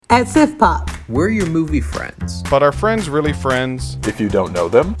At Sif Pop, we're your movie friends. But are friends really friends if you don't know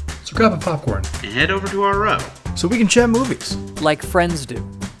them? So grab a popcorn and head over to our row so we can chat movies like friends do.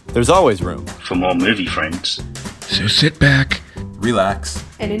 There's always room for more movie friends. So sit back, relax,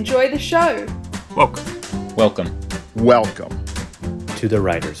 and enjoy the show. Welcome to the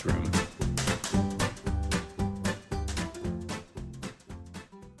writer's room.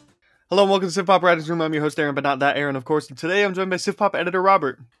 Hello and welcome to Sif Pop Writers Room. I'm your host Aaron, but not that Aaron, of course. And today I'm joined by Sif Pop editor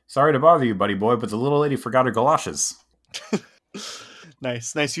Robert. Sorry to bother you, buddy boy, but the little lady forgot her galoshes.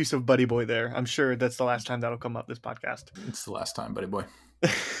 Nice use of buddy boy there. I'm sure that's the last time that'll come up this podcast. It's the last time, buddy boy.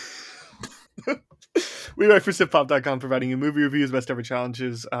 We write for SifPop.com, providing you movie reviews, best ever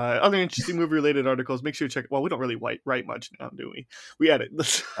challenges, other interesting movie-related articles. Make sure you check. Well, we don't really write much now, do we? We edit.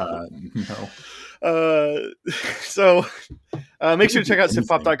 No. So make sure to check out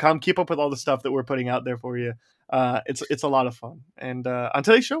SifPop.com. Keep up with all the stuff that we're putting out there for you. It's a lot of fun. And on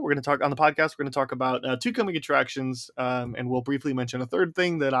today's show, we're going to talk on the podcast. We're going to talk about two coming attractions, and we'll briefly mention a third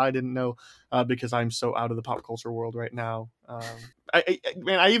thing that I didn't know because I'm so out of the pop culture world right now.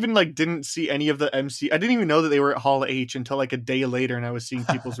 I even didn't see any of the MC. I didn't even know that they were at Hall H until a day later, and I was seeing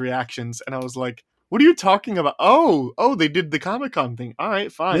people's reactions, and I was like, "What are you talking about?" Oh, they did the Comic-Con thing. All right,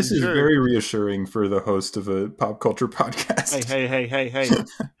 fine. This is very reassuring for the host of a pop culture podcast.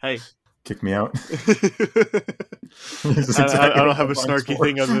 Hey. Kick me out. I don't have a snarky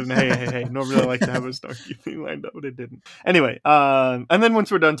thing other than hey. Normally I like to have a snarky thing lined up, but it didn't. Anyway, and then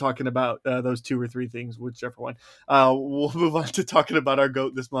once we're done talking about those two or three things, whichever one, we'll move on to talking about our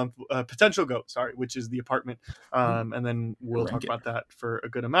GOAT this month, potential GOAT, which is The Apartment. And then we'll talk about that for a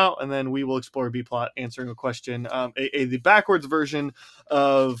good amount, and then we will explore B-Plot, answering a question, the backwards version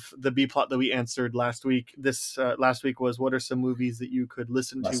of the B-Plot that we answered last week. This last week was, what are some movies that you could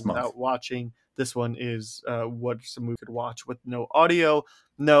listen to without watching? This one is what some movie could watch with no audio,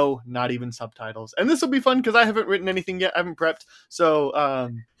 not even subtitles. And this will be fun because I haven't written anything yet. I haven't prepped.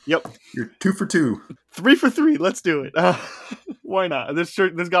 So, yep. You're 2 for 2. 3 for 3. Let's do it. Why not?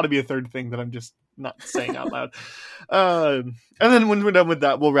 There's got to be a third thing that I'm just not saying out loud. And then when we're done with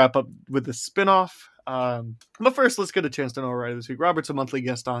that, we'll wrap up with the spinoff. But first, let's get a chance to know our writer this week. Robert's a monthly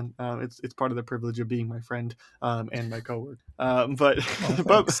guest on. It's part of the privilege of being my friend and my coworker. But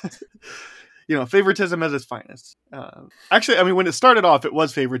favoritism at its finest. Actually, when it started off, it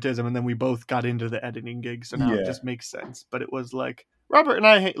was favoritism, and then we both got into the editing gig, so now it just makes sense. But it was Robert and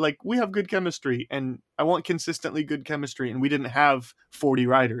I, we have good chemistry, and I want consistently good chemistry, and we didn't have 40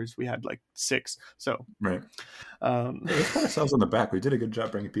 writers. We had 6. So right. Let's pat ourselves on the back. We did a good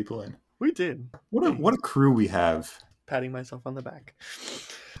job bringing people in. We did. What a crew we have. Patting myself on the back.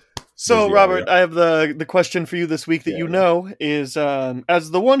 So, Robert, I have the question for you this week that is,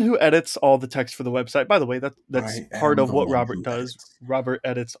 as the one who edits all the text for the website, by the way, that's part of what Robert does. Robert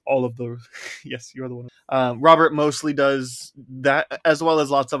edits all of the... Yes, you're the one. Robert mostly does that, as well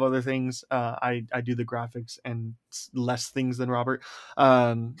as lots of other things. I do the graphics and less things than Robert.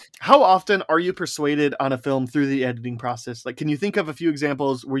 How often are you persuaded on a film through the editing process? Can you think of a few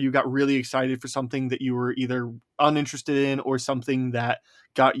examples where you got really excited for something that you were either uninterested in, or something that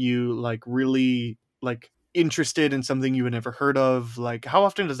got you really interested in something you had never heard of? How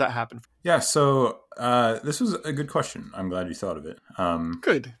often does that happen? Yeah, so this was a good question. I'm glad you thought of it.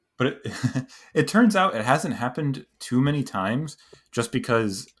 Good. But it turns out it hasn't happened too many times, just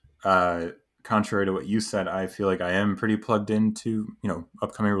because contrary to what you said, I feel like I am pretty plugged into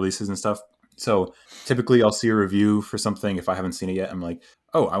upcoming releases and stuff. So typically I'll see a review for something. If I haven't seen it yet, I'm like,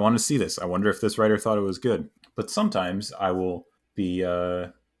 oh, I want to see this. I wonder if this writer thought it was good. But sometimes I will be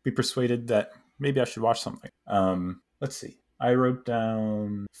persuaded that maybe I should watch something. Let's see. I wrote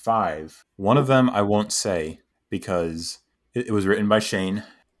down 5. One of them I won't say because it was written by Shane,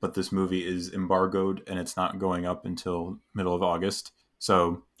 but this movie is embargoed and it's not going up until middle of August.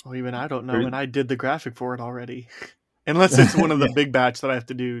 So even I don't know, and I did the graphic for it already. Unless it's one of the big batch that I have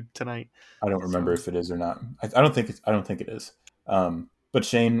to do tonight. I don't remember if it is or not. I don't think it is. But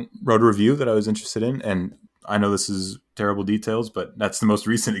Shane wrote a review that I was interested in, and I know this is terrible details, but that's the most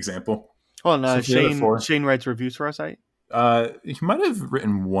recent example. Oh, no, Shane writes reviews for our site? He might have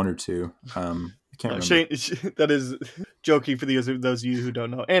written 1 or 2. I can't remember. Shane, that is joking for those of you who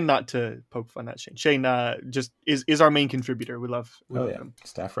don't know, and not to poke fun at Shane. Shane just is our main contributor. We love him.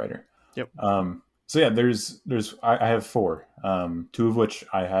 Staff writer. Yep. So yeah, I have 4, 2 of which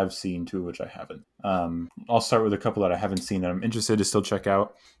I have seen, 2 of which I haven't. I'll start with a couple that I haven't seen that I'm interested to still check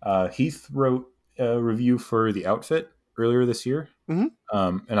out. Heath wrote a review for The Outfit earlier this year.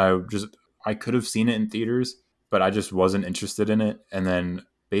 Mm-hmm. And I could have seen it in theaters, but I just wasn't interested in it. And then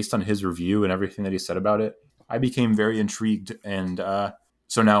based on his review and everything that he said about it, I became very intrigued and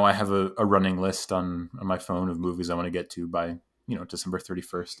So now I have a running list on my phone of movies I want to get to by, December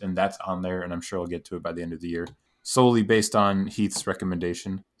 31st. And that's on there. And I'm sure I'll get to it by the end of the year. Solely based on Heath's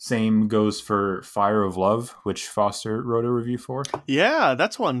recommendation. Same goes for Fire of Love, which Foster wrote a review for. Yeah,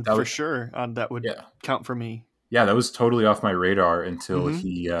 that's one for sure. That would count for me. Yeah, that was totally off my radar until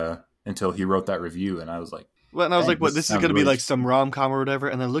he wrote that review. And I was like, well, and I was like, what, this is going to be like some rom-com or whatever.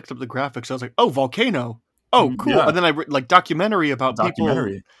 And then I looked up the graphics. I was like, oh, volcano. Oh, cool. Yeah. And then I like documentary about people.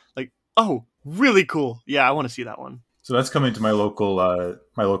 Like, oh, really cool. Yeah, I want to see that one. So that's coming to my local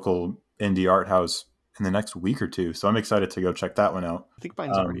indie art house in the next week or two. So I'm excited to go check that one out. I think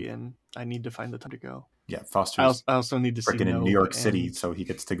mine's already in. I need to find the time to go. Yeah, Foster's I also need to see Nope in New York City, so he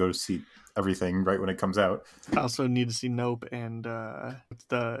gets to go see everything right when it comes out. I also need to see Nope and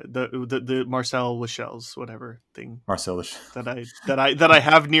the Marcel Lechel's whatever thing. Marcel Lechel that I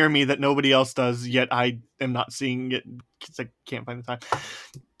have near me that nobody else does, yet I am not seeing it because I can't find the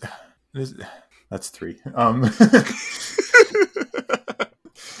time. That's 3.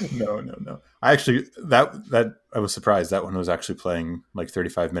 No. I actually that I was surprised that one was actually playing like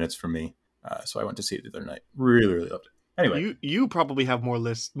 35 minutes from me. So I went to see it the other night. Really, really loved it. Anyway, you probably have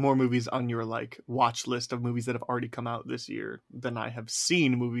more movies on your like watch list of movies that have already come out this year than I have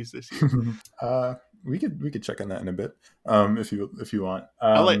seen movies this year. We could check on that in a bit, if you want.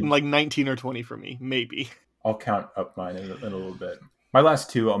 I'll like 19 or 20 for me, maybe. I'll count up mine in a little bit. My last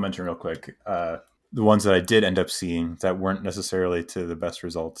 2 I'll mention real quick. The ones that I did end up seeing that weren't necessarily to the best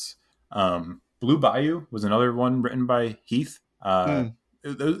results. Blue Bayou was another one written by Heath.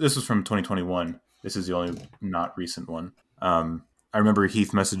 This was from 2021. This is the only not recent one. I remember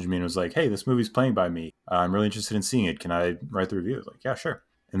Heath messaged me and was like, hey, this movie's playing by me. I'm really interested in seeing it. Can I write the review? I was like, yeah, sure.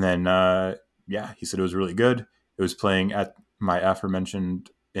 And then, he said it was really good. It was playing at my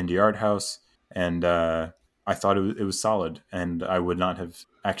aforementioned indie art house. And I thought it was solid. And I would not have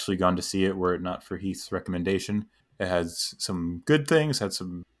actually gone to see it were it not for Heath's recommendation. It has some good things, had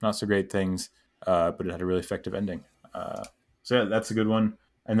some not so great things, but it had a really effective ending. So yeah, that's a good one.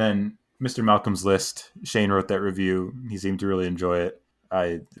 And then Mr. Malcolm's List, Shane wrote that review. He seemed to really enjoy it.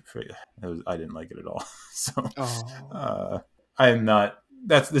 I didn't like it at all. So I am not.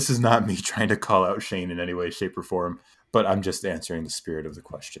 This is not me trying to call out Shane in any way, shape, or form. But I'm just answering the spirit of the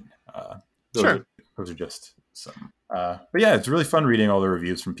question. Those are just some. But yeah, it's really fun reading all the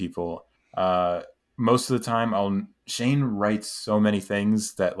reviews from people. Most of the time, Shane writes so many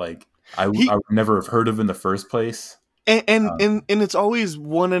things that like I would never have heard of in the first place. And it's always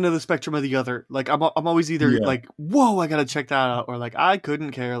one end of the spectrum or the other. Like I'm always either like, whoa, I gotta check that out, or like I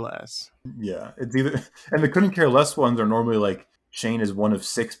couldn't care less. Yeah, it's either, and the couldn't care less ones are normally like Shane is one of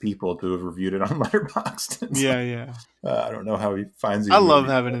 6 people to have reviewed it on Letterboxd. Yeah. I don't know how he finds these. I love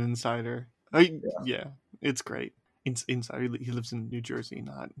having an insider. Yeah, it's great. Inside, he lives in New Jersey,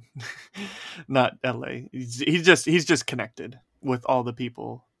 not LA. He's just connected with all the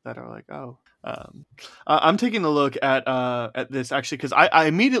people that are like, oh. I'm taking a look at this actually because I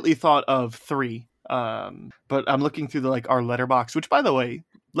immediately thought of 3, but I'm looking through our Letterboxd, which by the way,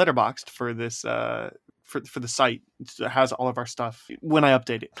 Letterboxd for this for the site has all of our stuff when I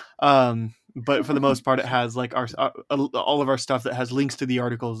update it. But for the most part, it has like our all of our stuff that has links to the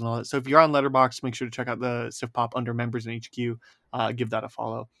articles and all that. So if you're on Letterboxd, make sure to check out the Sif Pop under members in HQ. Give that a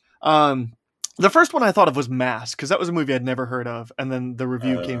follow. The first one I thought of was Mask, because that was a movie I'd never heard of. And then the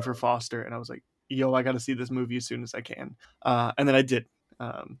review came for Foster, and I was like, yo, I got to see this movie as soon as I can. And then I did.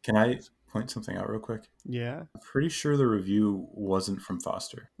 Can I point something out real quick? Yeah. I'm pretty sure the review wasn't from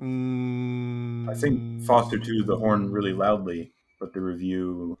Foster. I think Foster tooted the horn really loudly, but the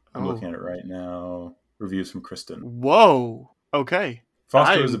review, I'm looking at it right now, reviews from Kristen. Whoa. Okay.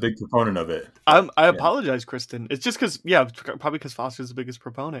 Foster was a big proponent of it. I apologize, Kristen. It's just because, probably because Foster's the biggest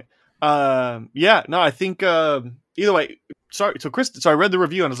proponent. I think either way. Sorry, so Kristen. So I read the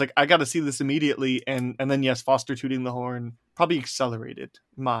review and I was like, I got to see this immediately. And then yes, Foster tooting the horn probably accelerated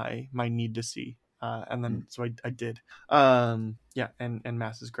my need to see. And then so I did. And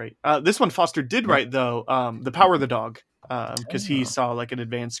Mass is great. This one Foster did write though. The Power of the Dog. Because he saw like an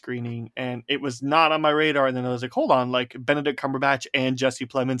advanced screening and it was not on my radar. And then I was like, hold on, like Benedict Cumberbatch and Jesse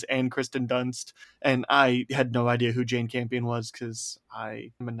Plemons and Kristen Dunst. And I had no idea who Jane Campion was because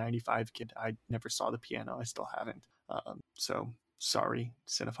I am a 95 kid. I never saw The Piano. I still haven't. So sorry,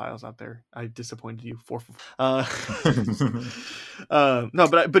 cinephiles out there. I disappointed you. No,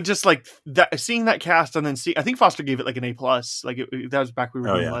 but just like that, seeing that cast and then I think Foster gave it like an A+. Like that was back we were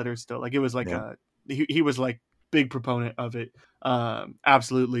doing letters still. Like it was like he was like big proponent of it.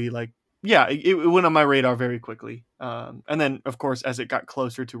 Absolutely. Like, yeah, it went on my radar very quickly. And then of course, as it got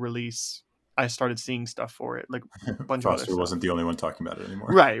closer to release, I started seeing stuff for it, like a bunch of other Foster stuff. wasn't the only one talking about it anymore.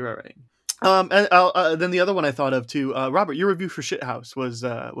 Right. And then the other one I thought of too, Robert, your review for Shithouse was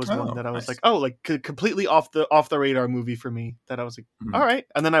one that I was nice. like, completely off the radar movie for me. That I was like, Mhm. all right,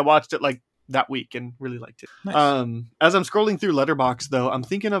 and then I watched it like that week and really liked it. Nice. As I'm scrolling through Letterboxd though, I'm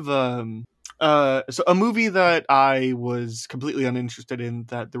thinking of so a movie that I was completely uninterested in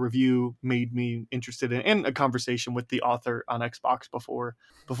that the review made me interested in, and a conversation with the author on Xbox before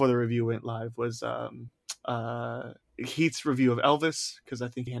the review went live was Heath's review of Elvis, because I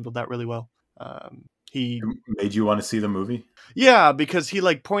think he handled that really well. He Made you want to see the movie? Yeah, because he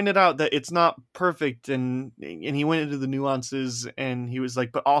like pointed out that it's not perfect, and he went into the nuances, and he was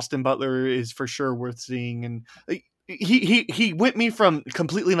like, but Austin Butler is for sure worth seeing, and he went me from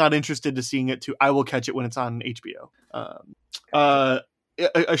completely not interested to seeing it to I will catch it when it's on HBO.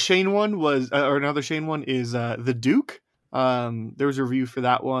 A Shane one was, or another Shane one is The Duke. There was a review for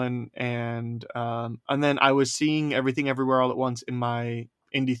that one, and then I was seeing Everything Everywhere All at Once in my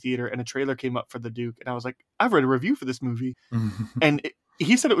indie theater, and a trailer came up for The Duke, and I was like, I've read a review for this movie, and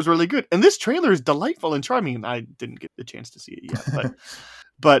he said it was really good, and this trailer is delightful and charming, and I didn't get the chance to see it yet,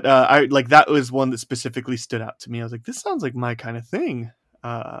 but I like, that was one that specifically stood out to me. I was like, this sounds like my kind of thing.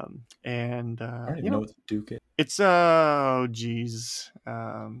 I don't even know what the Duke is. It's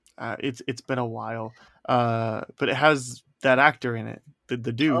it's been a while, but it has that actor in it, the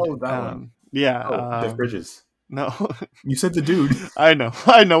dude. Oh, that one. Yeah. Jeff Bridges. No, You said the dude. I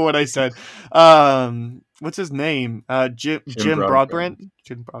know what I said. What's his name? Jim Broadbent.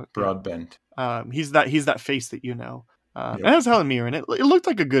 Broadbent. He's that face that you know. Yep. It has Helen Mirren in it. It looked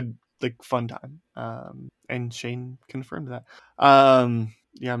like a good, like, fun time. And Shane confirmed that.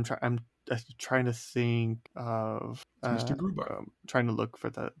 Yeah, I'm trying to think of Mr. Gruber. trying to look for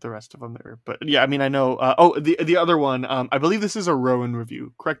the rest of them there. But yeah, I mean, I know. The other one. I believe this is a Rowan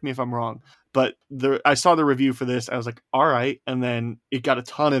review. Correct me if I'm wrong. But I saw the review for this. I was like, all right, and then it got a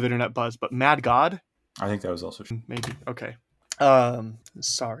ton of internet buzz. But Mad God, I think that was also. maybe. Okay.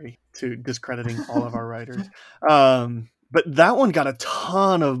 Sorry to discrediting all of our writers. But that one got a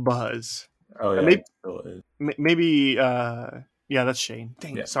ton of buzz. Oh yeah, Maybe- it still is. Maybe yeah, that's Shane.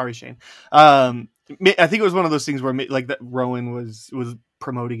 Dang, Yeah. sorry, Shane. I think it was one of those things where like that Rowan was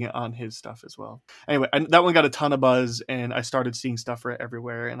promoting it on his stuff as well. Anyway, that one got a ton of buzz, and I started seeing stuff for it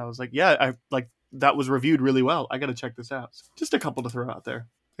everywhere, and I was like, yeah, I like that was reviewed really well. I got to check this out. Just a couple to throw out there.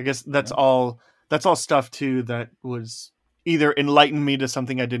 I guess that's all stuff too that was either enlightened me to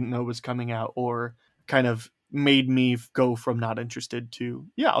something I didn't know was coming out, or kind of made me go from not interested to,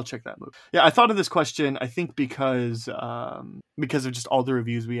 yeah, I'll check that movie. Yeah, I thought of this question, I think because of just all the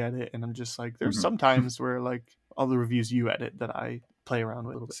reviews we edit, and I'm just like, there's some times where like all the reviews you edit that I play around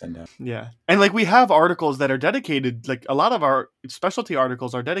with a little bit. Send out. Yeah. And like we have articles that are dedicated, like a lot of our specialty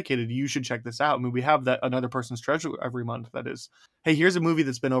articles are dedicated, you should check this out. I mean, we have that Another Person's Treasure every month that is, hey, here's a movie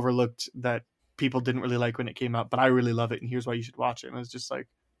that's been overlooked that people didn't really like when it came out, but I really love it, and here's why you should watch it. And it's just like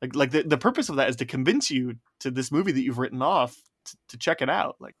the purpose of that is to convince you to this movie that you've written off to check it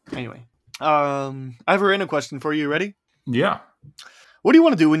out. Like, anyway, I have a random question for you. Ready? Yeah. What do you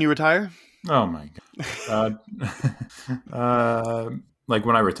want to do when you retire? Oh my god. Like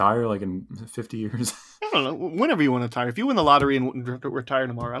when I retire, like in 50 years. I don't know. Whenever you want to retire. If you win the lottery and retire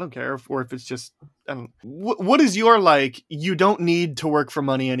tomorrow, I don't care. Or if it's just, I don't know. What is your, like, you don't need to work for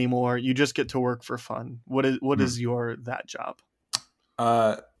money anymore. You just get to work for fun. What is your that job?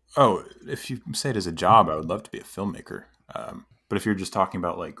 If you say it as a job, I would love to be a filmmaker. But if you're just talking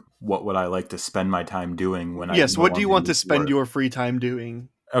about like what would I like to spend my time doing when yes, what do you want to spend work? your free time doing?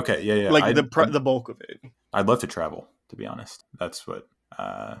 Okay, yeah. Like the bulk of it. I'd love to travel, to be honest. That's what.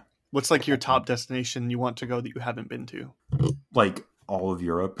 What's like your top destination you want to go that you haven't been to? Like all of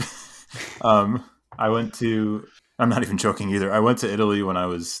Europe. I went to. I'm not even joking either. I went to Italy when I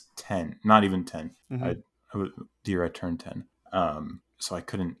was 10. Not even 10. Mm-hmm. The year I turned 10. So I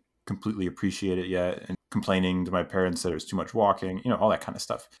couldn't completely appreciate it yet, and complaining to my parents that it was too much walking, all that kind of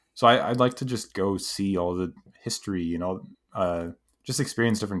stuff. So I'd like to just go see all the history, just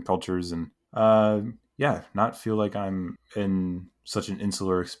experience different cultures, and not feel like I'm in such an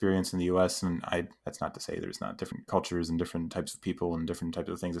insular experience in the U.S. And that's not to say there's not different cultures and different types of people and different types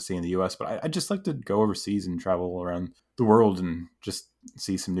of things to see in the U.S., but I just like to go overseas and travel around the world and just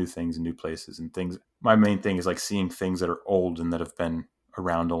see some new things and new places and things. My main thing is like seeing things that are old and that have been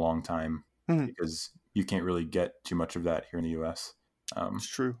around a long time, because you can't really get too much of that here in the U.S. It's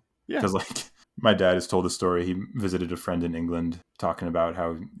true. Yeah. Because like my dad has told a story. He visited a friend in England talking about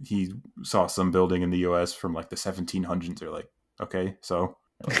how he saw some building in the U.S. from like the 1700s. They're like, okay, so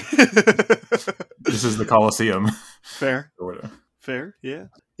this is the Colosseum. Fair. Or whatever. Fair. Yeah.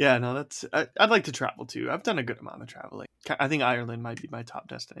 Yeah. No, that's. I'd like to travel too. I've done a good amount of traveling. I think Ireland might be my top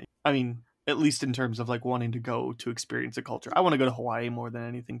destination. I mean, at least in terms of like wanting to go to experience a culture. I want to go to Hawaii more than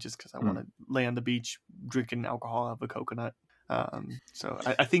anything, just because I want to lay on the beach drinking alcohol out of a coconut. So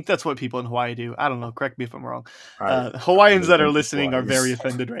I think that's what people in Hawaii do. I don't know. Correct me if I'm wrong. Hawaiians that are listening are very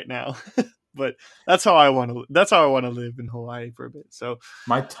offended right now. But that's how I want to. That's how I want to live in Hawaii for a bit. So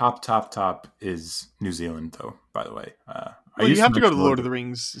my top is New Zealand, though. By the way, well, you have to go to the Lord of the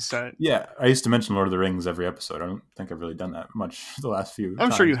Rings set. Yeah, I used to mention Lord of the Rings every episode. I don't think I've really done that much the last few.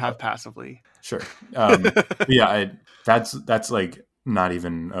 I'm sure you have passively. Sure. Yeah, that's like not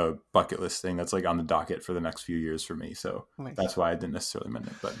even a bucket list thing. That's like on the docket for the next few years for me. So that's why I didn't necessarily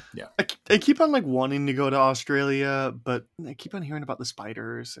mention it. But yeah, I keep on like wanting to go to Australia, but I keep on hearing about the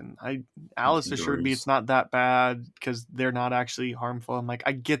spiders, and Alice assured me it's not that bad because they're not actually harmful. I'm like,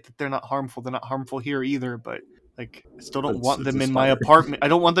 I get that they're not harmful. They're not harmful here either, but like, I still don't want them in my apartment. I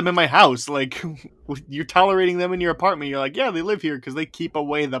don't want them in my house. Like, you're tolerating them in your apartment. You're like, yeah, they live here because they keep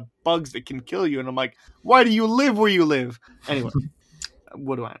away the bugs that can kill you. And I'm like, why do you live where you live? Anyway.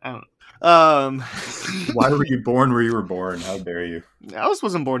 What do I don't know. Why were you born where you were born? How dare you? Alice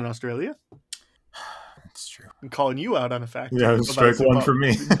wasn't born in Australia. That's true. I'm calling you out on a fact. Yeah, strike one for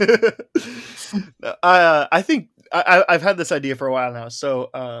me. I think I've had this idea for a while now. So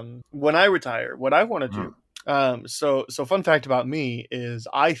when I retire, what I want to do. So fun fact about me is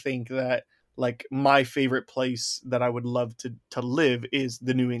I think that like my favorite place that I would love to live is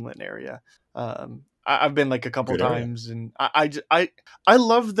the New England area. I've been like a couple times, and I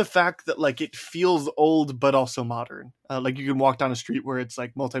love the fact that like it feels old but also modern. Like you can walk down a street where it's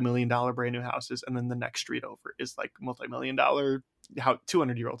like multi-million-dollar brand new houses, and then the next street over is like multi-million-dollar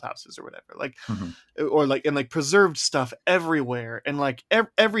 200-year-old houses or whatever. Like, or like and like preserved stuff everywhere, and like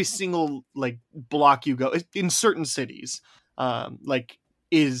every single like block you go in certain cities, like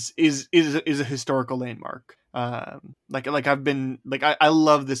is a historical landmark. Like I've been like I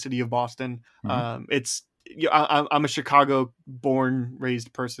love the city of Boston. It's I'm a Chicago born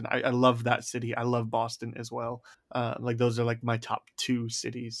raised person. I love that city. I love Boston as well. Like those are like my top two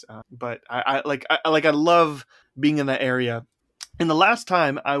cities. But I love being in that area. And the last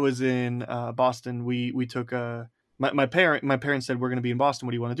time I was in Boston, we took my parents said, we're going to be in Boston.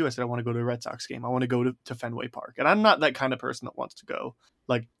 What do you want to do? I said, I want to go to a Red Sox game. I want to go to Fenway Park. And I'm not that kind of person that wants to go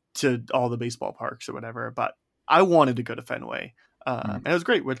like to all the baseball parks or whatever, but I wanted to go to Fenway. And it was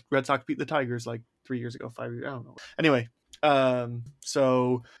great. Red Sox beat the Tigers like 3 years ago, 5 years. I don't know. Anyway.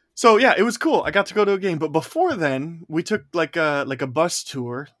 So yeah, it was cool. I got to go to a game, but before then we took like a bus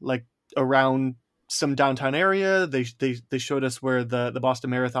tour, like around some downtown area. They showed us where the Boston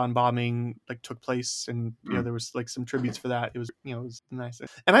Marathon bombing like took place, and you know there was like some tributes for that. It was it was nice,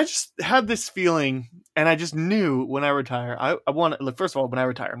 and I just had this feeling, and I just knew when I retire, I want to. First of all, when I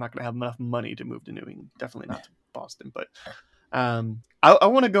retire, I'm not going to have enough money to move to New England. Definitely not to Boston, but I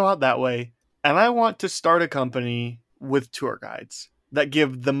want to go out that way, and I want to start a company with tour guides that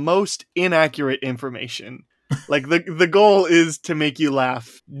give the most inaccurate information. Like the goal is to make you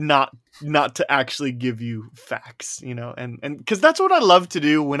laugh, not to actually give you facts, you know, and because that's what I love to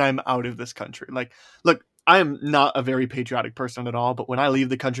do when I'm out of this country. Like, look, I am not a very patriotic person at all, but when I leave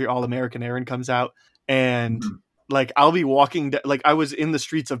the country, All American Aaron comes out, and like I'll be walking, like I was in the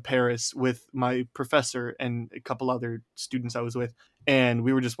streets of Paris with my professor and a couple other students I was with, and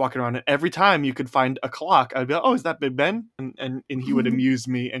we were just walking around, and every time you could find a clock, I'd be like, oh, is that Big Ben? And he would amuse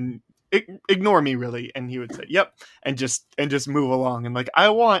me and ignore me really, and he would say yep, and just move along. And like I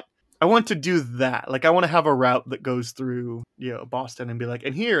want to do that. Like I want to have a route that goes through Boston and be like,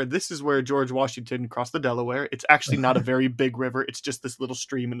 and here, this is where George Washington crossed the Delaware. It's actually not a very big river, it's just this little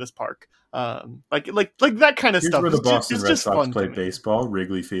stream in this park. Like that kind of stuff. Where the Boston Red Sox play baseball,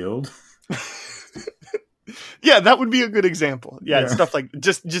 Wrigley Field. Yeah, that would be a good example. Yeah, stuff like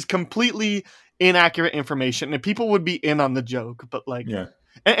just completely inaccurate information, and people would be in on the joke, but like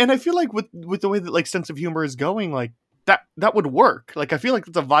And I feel like with the way that like sense of humor is going, like that would work. Like I feel like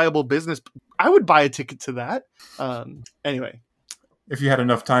it's a viable business. I would buy a ticket to that. Anyway, if you had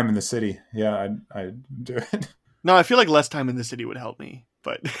enough time in the city, yeah, I'd do it. No, I feel like less time in the city would help me.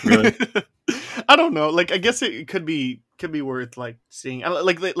 But really, I don't know. Like I guess it could be worth like seeing.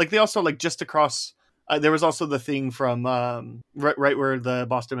 Like they also like just across. There was also the thing from right where the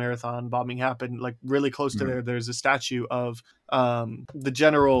Boston Marathon bombing happened, like really close to there. There's a statue of the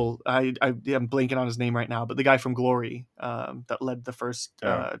general. I'm blanking on his name right now, but the guy from Glory that led the first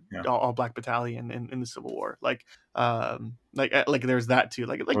all black battalion in the Civil War. Like there's that too.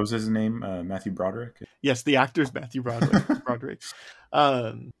 Like what was his name? Matthew Broderick. Yes, the actor's Matthew Broderick.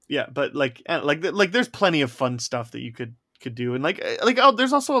 Yeah, but like there's plenty of fun stuff that you could could do. And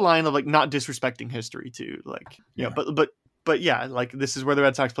there's also a line of like not disrespecting history too. Like, you know, but yeah, like this is where the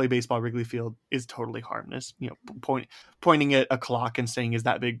Red Sox play baseball. Wrigley Field is totally harmless. You know, pointing at a clock and saying, "Is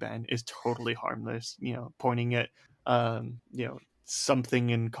that Big Ben?" is totally harmless. You know, pointing at you know,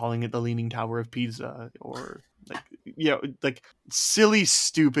 something and calling it the Leaning Tower of Pisa, or like, you know, like silly,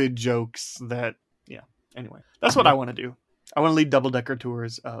 stupid jokes that, yeah. Anyway, that's what I want to do. I want to lead double-decker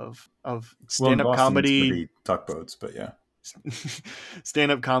tours of stand-up comedy, tugboats, but yeah,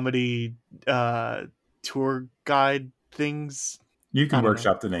 stand-up comedy tour guide things. You can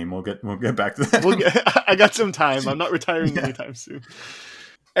workshop the name. We'll get back to that. I got some time. I'm not retiring anytime soon.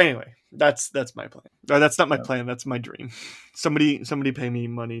 Anyway, that's my plan. That's not my plan. That's my dream. Somebody pay me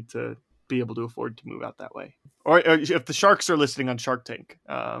money to be able to afford to move out that way. Or if the Sharks are listening on Shark Tank,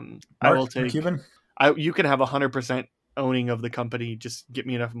 I will take. Cuban? You can have 100% owning of the company. Just get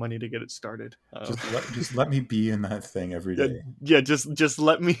me enough money to get it started. Just let me be in that thing every day. Yeah, just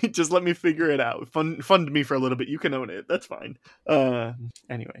let me figure it out. Fund me for a little bit. You can own it. That's fine.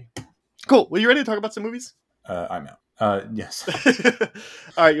 Anyway, cool. Well, you ready to talk about some movies? I'm out. Yes.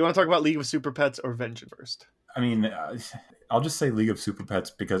 All right. You want to talk about League of Super Pets or Vengeance first? I mean, I'll just say League of Super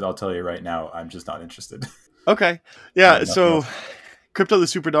Pets because I'll tell you right now, I'm just not interested. Okay. Yeah. So Crypto the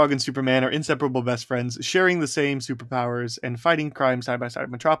Superdog and Superman are inseparable best friends, sharing the same superpowers and fighting crime side by side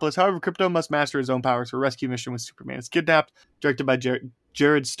in Metropolis. However, Crypto must master his own powers for a rescue mission when Superman is kidnapped. Directed by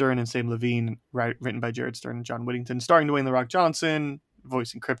Jared Stern and Sam Levine, written by Jared Stern and John Whittington, starring Dwayne "The Rock" Johnson,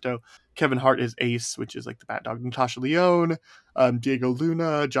 voicing Crypto. Kevin Hart is Ace, which is like the Bat Dog. Natasha Lyonne, Diego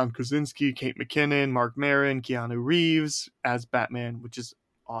Luna, John Krasinski, Kate McKinnon, Mark Maron, Keanu Reeves as Batman, which is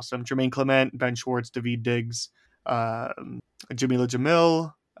awesome. Jermaine Clement, Ben Schwartz, Daveed Diggs, Jamila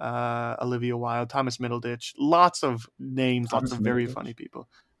Jamil, Olivia Wilde, Thomas Middleditch. Lots of names, lots of very funny people.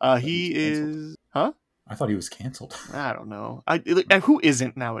 He is... Huh? I thought he was canceled. I don't know. Who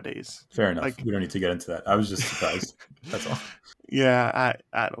isn't nowadays? Fair enough. We don't need to get into that. I was just surprised. That's all. Yeah,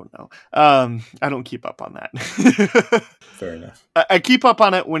 I don't know. I don't keep up on that. Fair enough. I keep up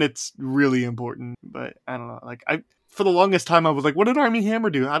on it when it's really important, but I don't know. Like for the longest time, I was like, "What did Armie Hammer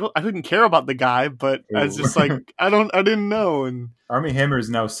do?" I didn't care about the guy, but I was just like, I didn't know. And Armie Hammer is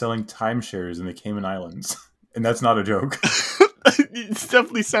now selling timeshares in the Cayman Islands, and that's not a joke. It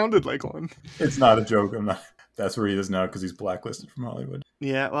definitely sounded like one. It's not a joke. I'm not. That's where he is now because he's blacklisted from Hollywood.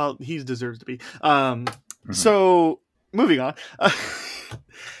 Yeah, well, he deserves to be. So moving on.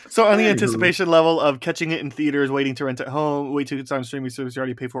 So on the anticipation level of catching it in theaters, waiting to rent at home, wait till it's on streaming service you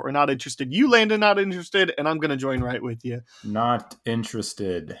already pay for, or not interested. You, Landon, not interested, and I'm going to join right with you. Not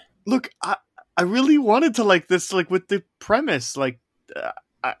interested. Look, I really wanted to like this, like with the premise. Like,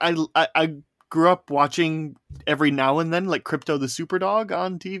 I grew up watching every now and then, like Crypto the Superdog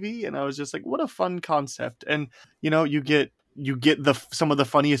on TV, and I was just like, what a fun concept. And, you know, you get some of the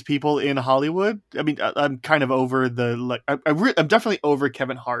funniest people in Hollywood. I mean, I'm kind of over I'm definitely over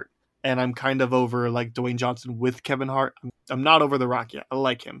Kevin Hart, and I'm kind of over like Dwayne Johnson with Kevin Hart. I'm not over The Rock yet. I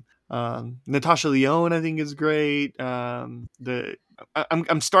like him. Natasha Lyonne, I think, is great. I'm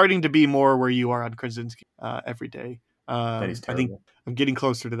starting to be more where you are on Krasinski every day. I think I'm getting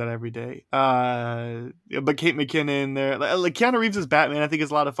closer to that every day. But Kate McKinnon there, like Keanu Reeves as Batman, I think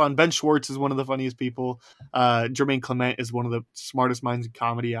is a lot of fun. Ben Schwartz is one of the funniest people. Jermaine Clement is one of the smartest minds in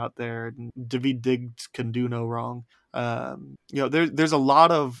comedy out there. Daveed Diggs can do no wrong. You know, there's a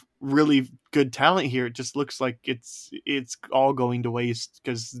lot of really good talent here. It just looks like it's all going to waste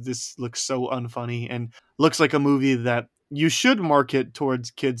because this looks so unfunny and looks like a movie that you should market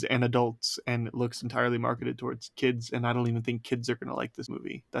towards kids and adults, and it looks entirely marketed towards kids, and I don't even think kids are going to like this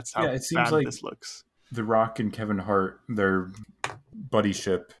movie. That's how it seems bad like this looks. The Rock and Kevin Hart, their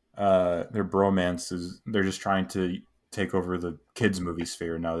buddyship, their bromance they're just trying to take over the kids movie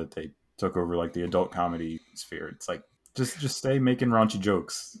sphere now that they took over like the adult comedy sphere. It's like, just stay making raunchy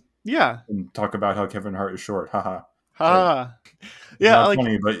jokes. Yeah. And talk about how Kevin Hart is short. Haha. Yeah. Not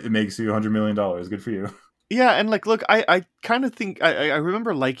funny, but it makes you $100 million. Good for you. Yeah, and like, look, I kind of think I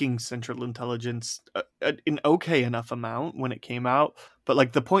remember liking Central Intelligence in okay enough amount when it came out, but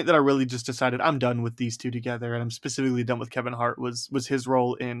like the point that I really just decided I'm done with these two together, and I'm specifically done with Kevin Hart was his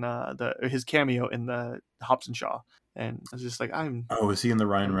role in his cameo in the Hobbs and Shaw, and I was just like, is he in the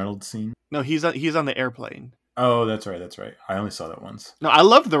Ryan Reynolds scene? No, he's on the airplane. Oh, that's right. I only saw that once. No, I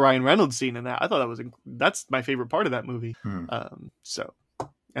loved the Ryan Reynolds scene in that. I thought that's my favorite part of that movie.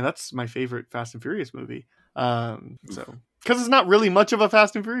 And that's my favorite Fast and Furious movie. So because it's not really much of a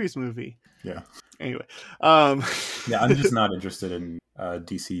Fast and Furious movie. Yeah. Anyway. Yeah, I'm just not interested in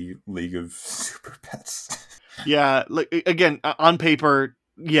DC League of Super Pets. Yeah, like again, on paper,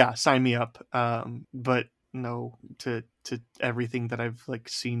 yeah, sign me up. But know to everything that I've like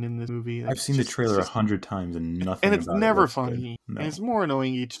seen in this movie. Like, I've seen the trailer 100 times and nothing. And it's about never looks funny. good. No. And it's more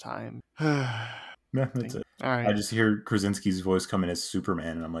annoying each time. Yeah, that's it. All right. I just hear Krasinski's voice coming as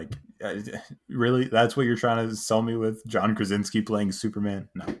Superman, and I'm like, really? That's what you're trying to sell me with? John Krasinski playing Superman?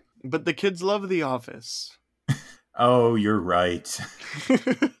 No. But the kids love The Office. Oh, you're right.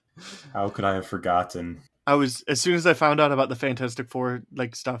 How could I have forgotten? As soon as I found out about the Fantastic Four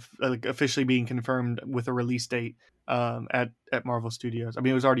like stuff like officially being confirmed with a release date at Marvel Studios. I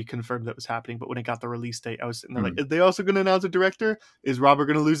mean, it was already confirmed that was happening, but when it got the release date, I was sitting there like, are they also going to announce a director? Is Robert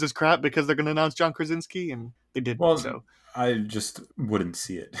going to lose his crap because they're going to announce John Krasinski? And they didn't. Well, so I just wouldn't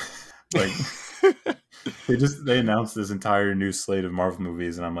see it. Like they announced this entire new slate of Marvel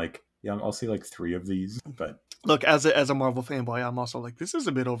movies, and I'm like, yeah, I'll see like 3 of these. But look, as a Marvel fanboy, I'm also like, this is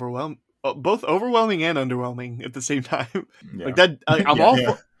a bit overwhelming. Both overwhelming and underwhelming at the same time. yeah. Like that,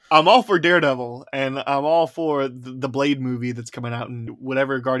 I'm all for Daredevil, and I'm all for the Blade movie that's coming out and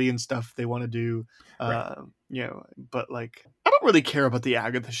whatever Guardian stuff they want to do. Right. You know, but like, I don't really care about the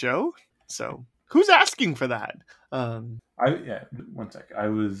Agatha show. So who's asking for that? One sec. I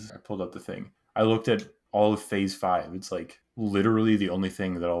pulled up the thing. I looked at all of Phase 5. It's like literally the only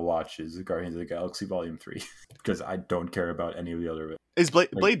thing that I'll watch is Guardians of the Galaxy Volume 3 because I don't care about any of the other. Is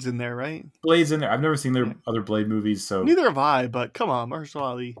Blade's in there, right? Blade's in there. I've never seen their other Blade movies, so neither have I. But come on, Mahershala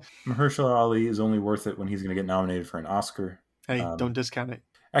Ali. Mahershala Ali is only worth it when he's going to get nominated for an Oscar. Hey, don't discount it.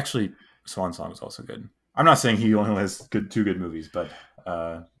 Actually, Swan Song is also good. I'm not saying he only has two good movies, but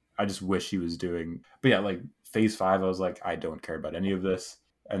I just wish he was doing. But yeah, like Phase 5, I was like, I don't care about any of this.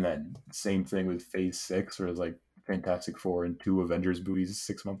 And then same thing with Phase 6, where it's like Fantastic Four and 2 Avengers movies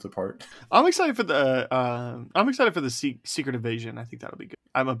 6 months apart. I'm excited for the Secret Invasion. I think that'll be good.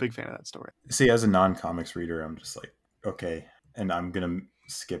 I'm a big fan of that story. See, as a non-comics reader, I'm just like, okay, and I'm gonna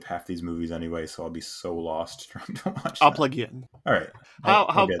skip half these movies anyway, so I'll be so lost trying to watch. I'll plug you in. All right.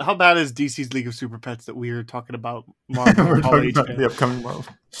 How bad is DC's League of Super Pets that we're talking about Marvel? We're talking about the upcoming Marvel.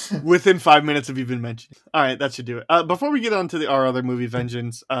 Within 5 minutes of even mentioned. All right, that should do it. Before we get on to our other movie,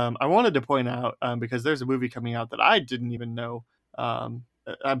 Vengeance, I wanted to point out because there's a movie coming out that I didn't even know. I'm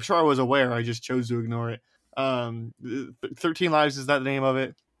sure I was aware. I just chose to ignore it. 13 Lives, is that the name of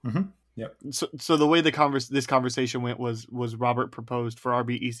it? Mm-hmm. Yep. So the way this conversation went was Robert proposed for our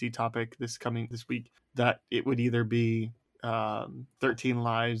BEC topic this week that it would either be 13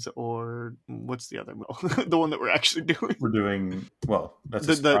 Lives or what's the other the one that we're actually doing. We're doing that's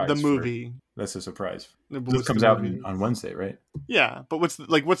the movie. That's a surprise. This comes out on Wednesday, right? Yeah, but what's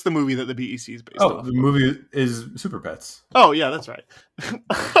the movie that the BEC is based off? The movie is Super Pets. Oh yeah, that's right.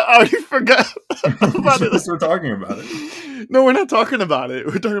 I already forgot about it. We're talking about it. No, we're not talking about it.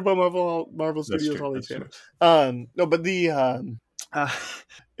 We're talking about Marvel Studios Holiday Channel. No, but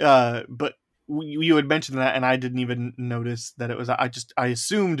but you had mentioned that, and I didn't even notice that it was. I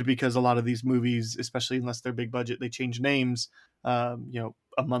assumed because a lot of these movies, especially unless they're big budget, they change names.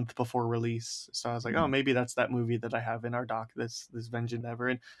 A month before release. So I was like, oh, maybe that's that movie that I have in our doc, this Vengeance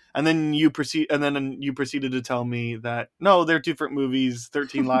Ever. And then you proceeded to tell me that no, they're different movies.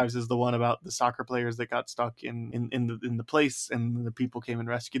 13 Lives is the one about the soccer players that got stuck in the place and the people came and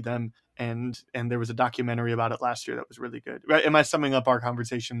rescued them. And there was a documentary about it last year that was really good. Right? Am I summing up our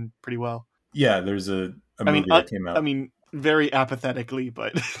conversation pretty well? Yeah, there's a movie that came out. I mean, very apathetically,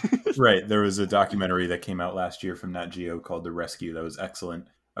 but right. There was a documentary that came out last year from Nat Geo called The Rescue that was excellent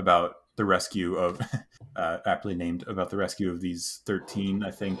about the rescue of aptly named about the rescue of these 13,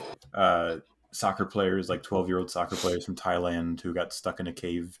 I think, soccer players, like 12-year-old soccer players from Thailand who got stuck in a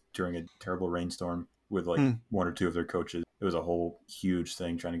cave during a terrible rainstorm with like 1 or 2 of their coaches. It was a whole huge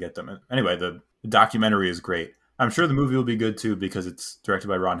thing trying to get them. Anyway, the documentary is great. I'm sure the movie will be good too because it's directed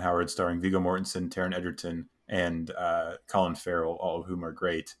by Ron Howard, starring Viggo Mortensen, Taron Egerton, and Colin Farrell, all of whom are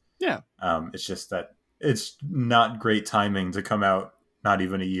great. Yeah. It's just that it's not great timing to come out not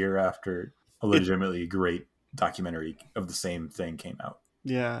even a year after a legitimately great documentary of the same thing came out.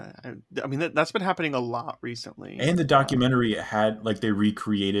 Yeah. I mean, that's been happening a lot recently. And the documentary had, like, they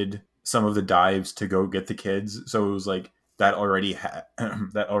recreated some of the dives to go get the kids. So it was like that already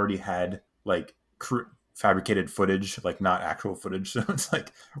had like fabricated footage, like not actual footage. So it's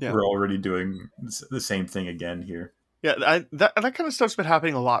like we're already doing the same thing again here. Yeah, that kind of stuff's been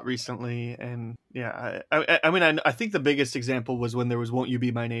happening a lot recently, and yeah, I mean, I think the biggest example was when there was "Won't You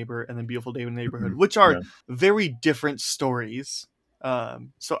Be My Neighbor" and then "Beautiful Day in the Neighborhood," which are very different stories.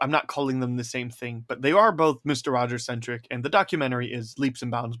 So I'm not calling them the same thing, but they are both Mr. Rogers centric, and the documentary is leaps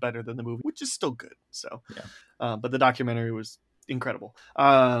and bounds better than the movie, which is still good. So, but the documentary was incredible.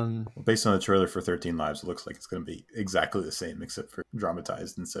 Based on the trailer for 13 Lives, it looks like it's going to be exactly the same, except for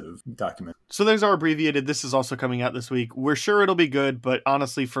dramatized instead of documented. So there's our abbreviated. This is also coming out this week. We're sure it'll be good, but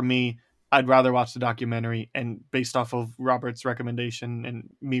honestly, for me, I'd rather watch the documentary. And based off of Robert's recommendation and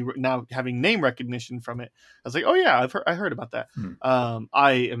me now having name recognition from it, I was like, oh yeah, I heard about that.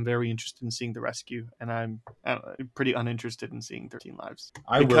 I am very interested in seeing The Rescue, and I'm pretty uninterested in seeing 13 Lives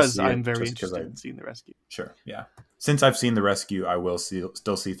because I'm very interested in seeing The Rescue. Sure, yeah. Since I've seen The Rescue, I will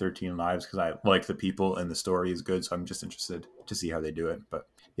still see 13 Lives because I like the people and the story is good. So I'm just interested to see how they do it. But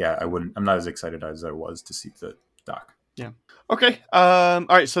yeah, I'm not as excited as I was to see the doc. Yeah. Okay. All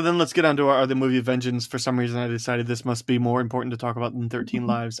right. So then let's get on to our other movie, Vengeance. For some reason, I decided this must be more important to talk about than 13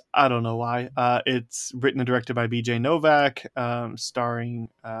 Lives. I don't know why. It's written and directed by B.J. Novak, starring.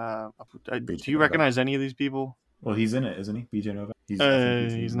 Do you recognize any of these people? Well, he's in it, isn't he? B.J. Novak.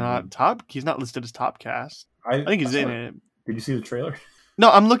 He's not top. He's not listed as top cast. I think he's in it. Did you see the trailer?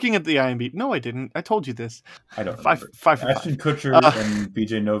 No, I'm looking at the IMDb. No, I didn't. I told you this. I don't remember. Ashton Kutcher and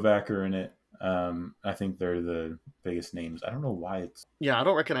B.J. Novak are in it. I think they're the biggest names. I don't know why it's. Yeah, I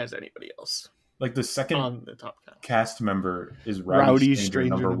don't recognize anybody else. Like the second on the top cast member is Rowdy Stranger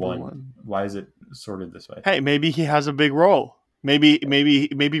number one. Why is it sorted this way? Hey, maybe he has a big role. Maybe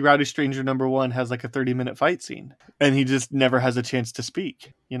Rowdy Stranger number one has like a 30-minute fight scene, and he just never has a chance to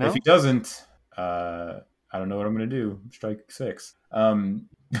speak. You know, if he doesn't, I don't know what I'm going to do. Strike 6.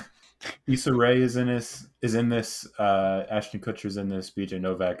 Issa Rae is in this. Ashton Kutcher's in this. B.J.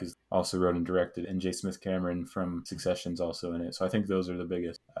 Novak is also wrote and directed, and J. Smith Cameron from Succession's also in it. So I think those are the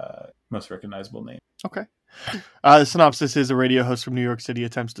biggest, most recognizable names. Okay. The synopsis is: a radio host from New York City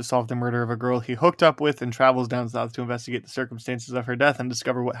attempts to solve the murder of a girl he hooked up with and travels down south to investigate the circumstances of her death and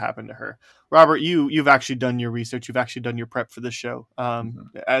discover what happened to her. Robert, you've actually done your research. You've actually done your prep for this show,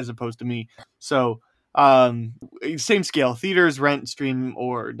 as opposed to me. So. Same scale: theaters, rent, stream,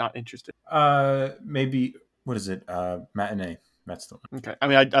 or not interested. Maybe what is it? Matinee. That's the one. Okay. I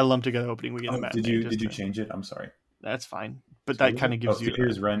mean, I lump together opening weekend and matinee. Did you change it? I'm sorry. That's fine, but that kind of gives you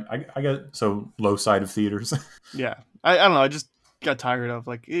theaters, rent. I got so low side of theaters. Yeah, I don't know. I just got tired of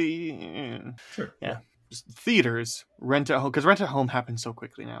like. Sure. Yeah. Just theaters, rent at home, because rent at home happens so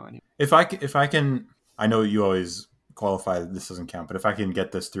quickly now. Anyway. If I can, I know you always qualify that this doesn't count, but if I can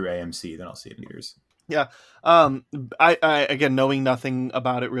get this through AMC, then I'll see it in theaters. Yeah. I again, knowing nothing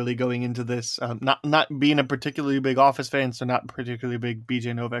about it really going into this, not being a particularly big Office fan, so not particularly big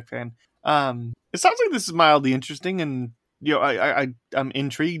BJ Novak fan. It sounds like this is mildly interesting, and you know, I'm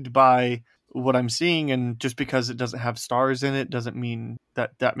intrigued by what I'm seeing, and just because it doesn't have stars in it doesn't mean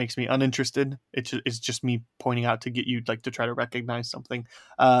that makes me uninterested. It's just me pointing out to get you like to try to recognize something.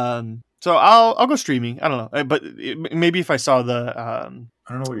 So I'll go streaming. I don't know, but maybe if I saw the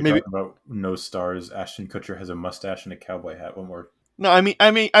I don't know what you're talking about. No stars. Ashton Kutcher has a mustache and a cowboy hat. One more. No, I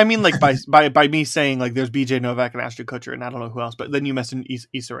mean, like by me saying like there's BJ Novak and Ashton Kutcher and I don't know who else, but then you mentioned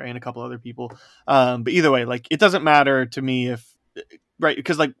Issa Rae and a couple other people. But either way, like it doesn't matter to me if right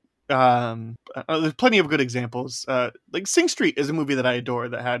because like there's plenty of good examples. Like Sing Street is a movie that I adore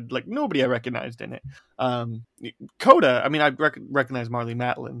that had like nobody I recognized in it. Coda, I mean, I recognize Marlee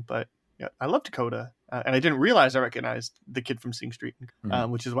Matlin, but yeah, I loved Coda. And I didn't realize I recognized the kid from Sing Street,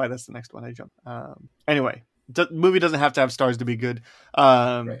 which is why that's the next one I jumped. Anyway, the movie doesn't have to have stars to be good.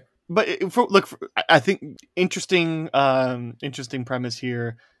 Right. But I think interesting premise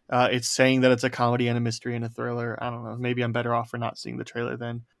here. It's saying that it's a comedy and a mystery and a thriller. I don't know. Maybe I'm better off for not seeing the trailer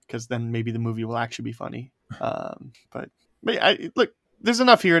then, because then maybe the movie will actually be funny. But look, there's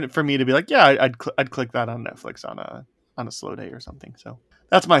enough here for me to be like, yeah, I'd click that on Netflix on a slow day or something. So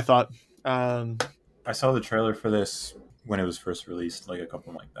that's my thought. I saw the trailer for this when it was first released, like a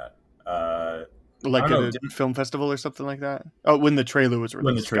couple like that. Like at a film festival or something like that? Oh, when the trailer was released.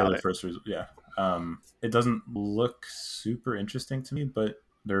 When the trailer first was, yeah. It doesn't look super interesting to me, but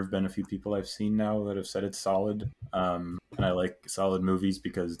there have been a few people I've seen now that have said it's solid. And I like solid movies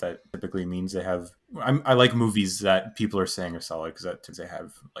because that typically means they have... I like movies that people are saying are solid because that means they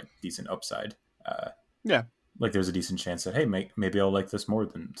have like decent upside. Yeah. Like there's a decent chance that, hey, maybe I'll like this more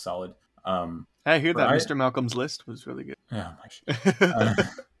than solid. I hear that Mr. Malcolm's List was really good. Yeah, actually.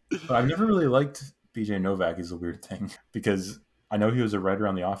 But I've never really liked BJ Novak is a weird thing because I know he was a writer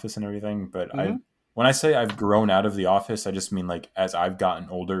on The Office and everything, but when I say I've grown out of The Office, I just mean like as I've gotten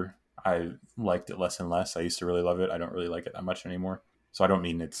older, I liked it less and less. I used to really love it. I don't really like it that much anymore. So I don't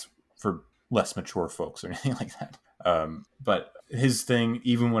mean it's for less mature folks or anything like that. But his thing,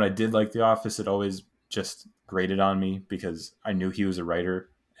 even when I did like The Office, it always just grated on me because I knew he was a writer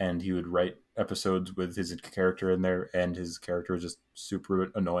and he would write episodes with his character in there, and his character is just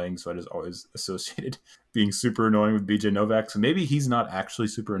super annoying. So I just always associated being super annoying with BJ Novak. So maybe he's not actually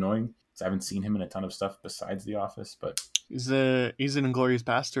super annoying. I haven't seen him in a ton of stuff besides The Office, but he's in Inglourious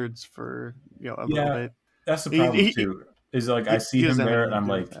Bastards for a little bit. That's the problem too. Is like I see him there, and I'm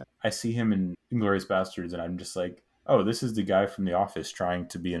like, I see him in Inglourious Bastards, and I'm just like, oh, this is the guy from The Office trying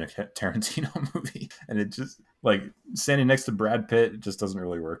to be in a Tarantino movie, and it just like standing next to Brad Pitt, it just doesn't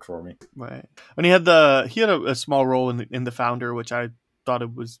really work for me. Right. And he had a small role in The Founder, which I thought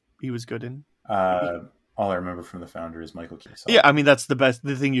he was good in. All I remember from The Founder is Michael Keaton. Yeah, I mean that's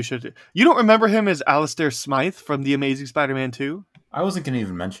the thing you should do. You don't remember him as Alistair Smythe from The Amazing Spider-Man 2? I wasn't going to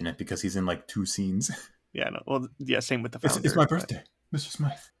even mention it because he's in like 2 scenes. Yeah, no. Well, yeah, same with The Founder. It's my birthday, Mr.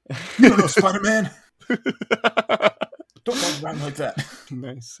 Smythe. You don't know Spider-Man. Don't walk around like that.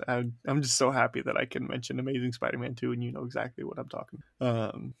 Nice. I'm just so happy that I can mention Amazing Spider-Man 2 and you know exactly what I'm talking.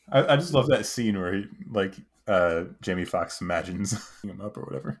 I just love that scene where he like Jamie Foxx imagines him up or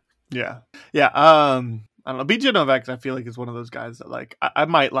whatever. Yeah. I don't know. BJ Novak, I feel like is one of those guys that like I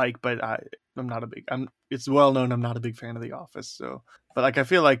might like, but I'm not a big. It's well known I'm not a big fan of The Office. So, but like I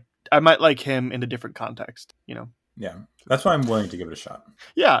feel like I might like him in a different context. Yeah, that's why I'm willing to give it a shot.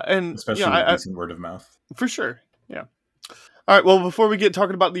 Yeah, and especially with decent word of mouth. For sure. Yeah. All right. Well, before we get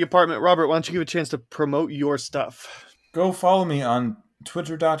talking about The Apartment, Robert, why don't you give a chance to promote your stuff? Go follow me on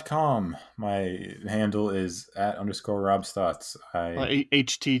Twitter.com. My handle is @_RobsThoughts.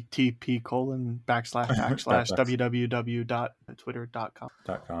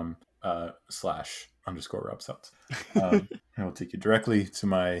 http://www.twitter.com /_RobsThoughts. And it'll take you directly to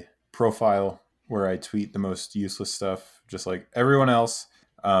my profile where I tweet the most useless stuff, just like everyone else.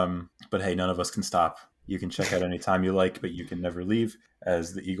 But hey, none of us can stop. You can check out anytime you like, but you can never leave,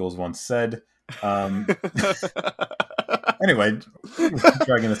 as the Eagles once said. Anyway,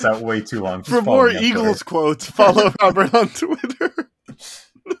 dragging this out way too long. For more Eagles quotes, follow Robert on Twitter.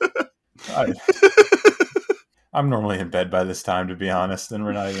 I'm normally in bed by this time, to be honest, and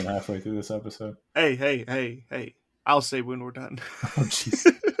we're not even halfway through this episode. Hey. I'll say when we're done. Oh, jeez.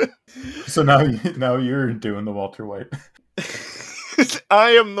 So now you're doing the Walter White.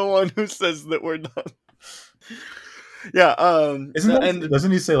 I am the one who says that we're done. Yeah,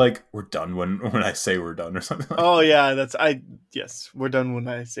 doesn't he say like we're done when I say we're done or something like oh that? Yes, we're done when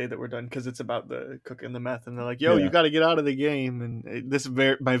I say that we're done, because it's about the cooking the meth, and they're like, yo, you got to get out of the game, and this is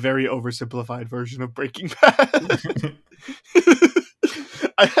my very oversimplified version of Breaking Bad.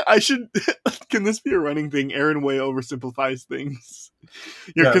 I should, can this be a running thing? Aaron way oversimplifies things.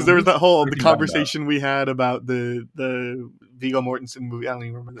 Because there was the conversation we had about the Viggo Mortensen movie. I don't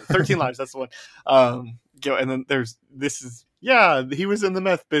even remember. 13 Lives, that's the one. And then he was in the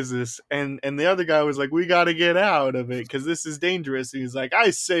meth business, and the other guy was like, we got to get out of it because this is dangerous. And he's like,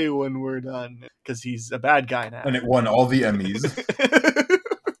 I say when we're done, because he's a bad guy now. And it won all the Emmys.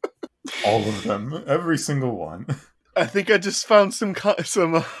 All of them, every single one. I think I just found some content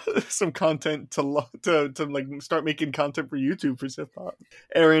to like start making content for YouTube for Sith Pop.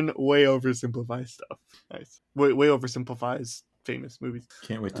 Aaron way oversimplifies stuff. Nice, way oversimplifies famous movies.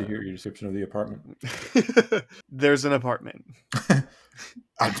 Can't wait to hear your description of The Apartment. There's an apartment.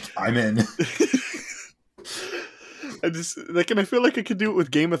 I'm in. I just like, and I feel like I could do it with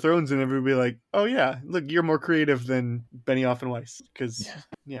Game of Thrones, and everybody be like, "Oh yeah, look, you're more creative than Benioff and Weiss." Because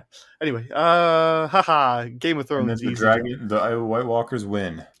yeah. Anyway, haha, Game of Thrones. And then the White Walkers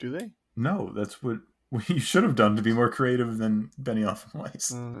win. Do they? No, that's what you should have done to be more creative than Benioff and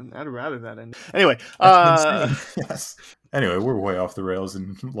Weiss. I'd rather that end. Anyway, yes. Anyway, we're way off the rails,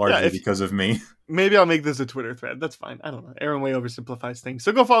 and largely because of me. Maybe I'll make this a Twitter thread. That's fine. I don't know. Aaron way oversimplifies things.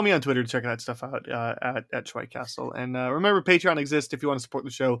 So go follow me on Twitter to check that stuff out at Schweik Castle. And remember, Patreon exists if you want to support the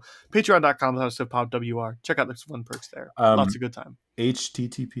show. Patreon.com/SithPopWR. Check out the fun perks there. Lots of good time.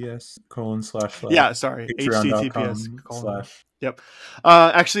 https:// Yeah, sorry. https:// Yep.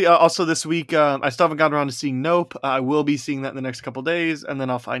 Actually, also this week, I still haven't gotten around to seeing Nope. I will be seeing that in the next couple days, and then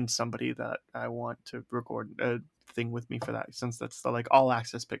I'll find somebody that I want to record a thing with me for that, since that's the like all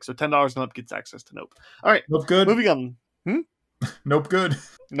access pick. So $10 and up gets access to Nope. All right. Nope good. Moving on. Nope good.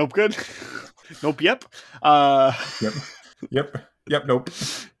 Nope good. Nope yep. Yep. Nope.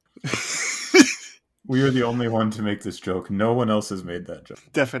 We are the only one to make this joke. No one else has made that joke.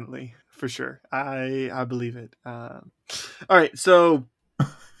 Definitely. For sure. I believe it. All right. So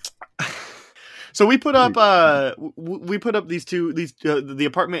So we put up these the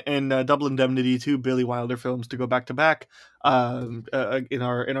Apartment and Double Indemnity, two Billy Wilder films to go back to back in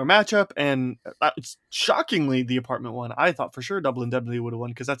our matchup, and shockingly the Apartment one. I thought for sure Double Indemnity would have won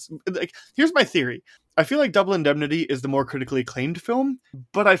because that's like, here's my theory. I feel like Double Indemnity is the more critically acclaimed film,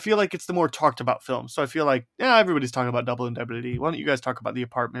 but I feel like it's the more talked about film. So I feel like, yeah, everybody's talking about Double Indemnity. Why don't you guys talk about The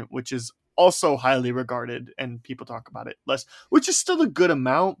Apartment, which is also highly regarded and people talk about it less, which is still a good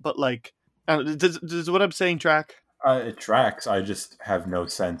amount, but like, does what I'm saying track? It tracks. I just have no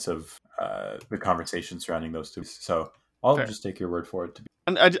sense of the conversation surrounding those two. So I'll just take your word for it to be.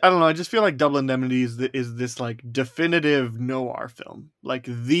 And I don't know. I just feel like Double Indemnity is this like definitive noir film, like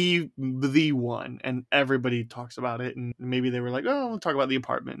the one, and everybody talks about it. And maybe they were like, "Oh, we'll talk about The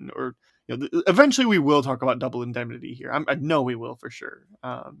Apartment," or eventually we will talk about Double Indemnity here. I know we will for sure.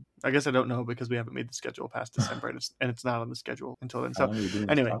 I guess I don't know because we haven't made the schedule past December, and it's not on the schedule until then. So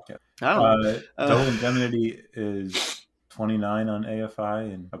anyway, I don't know. Double Indemnity is 29 on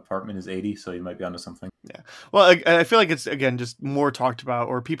AFI and Apartment is 80, so you might be onto something. Yeah. Well, I feel like it's, again, just more talked about,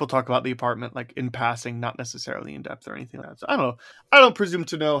 or people talk about The Apartment like in passing, not necessarily in depth or anything like that. So I don't know. I don't presume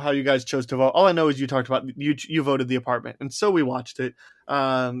to know how you guys chose to vote. All I know is you talked about, you voted The Apartment, and so we watched it.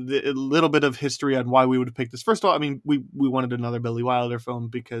 A little bit of history on why we would have picked this. First of all, I mean, we wanted another Billy Wilder film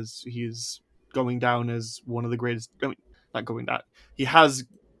because he's going down as one of the greatest. I mean, not going down. He has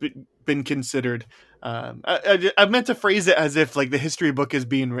been considered. I meant to phrase it as if like the history book is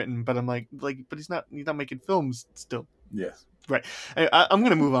being written, but I'm like, but he's not making films still. Yes. Right. I'm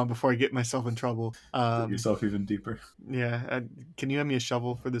gonna move on before I get myself in trouble. Get yourself even deeper. Yeah. Can you hand me a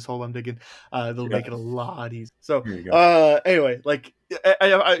shovel for this hole I'm digging? They'll make it a lot easier. So anyway, like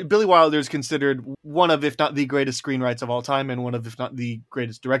Billy Wilder is considered one of, if not the greatest screenwriters of all time, and one of, if not the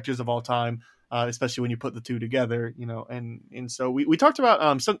greatest directors of all time. Especially when you put the two together, and so we talked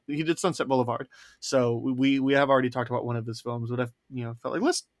about he did Sunset Boulevard, so we have already talked about one of his films, but I've felt like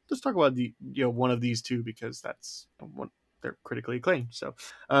let's talk about the one of these two because that's one they're critically acclaimed. So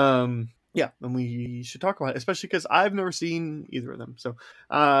yeah, and we should talk about it, especially because I've never seen either of them. So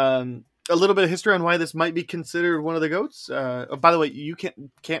a little bit of history on why this might be considered one of the GOATs. By the way, you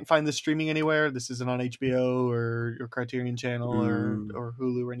can't find this streaming anywhere. This isn't on HBO or Criterion Channel or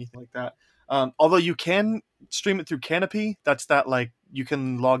Hulu or anything like that. Although you can stream it through Canopy, that's that like you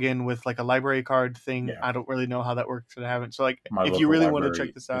can log in with like a library card thing. Yeah. I don't really know how that works, and I haven't. So like, if you really want to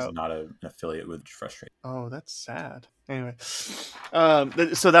check this out, not an affiliate, with frustrating. Oh, that's sad. Anyway,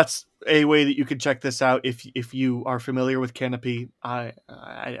 so that's a way that you can check this out if you are familiar with Canopy. I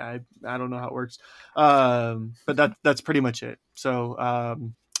don't know how it works, but that's pretty much it. So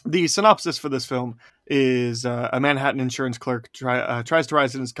the synopsis for this film is a Manhattan insurance clerk tries to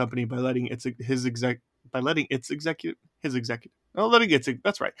rise in his company by letting its executives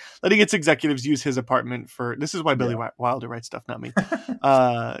use his apartment for. This is why Billy Wilder writes stuff, not me.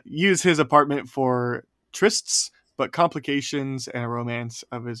 Use his apartment for trysts, but complications and a romance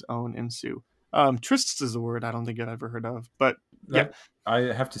of his own ensue. Trysts is a word I don't think I've ever heard of, but yeah, I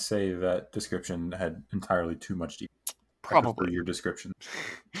have to say that description had entirely too much detail. Probably your description.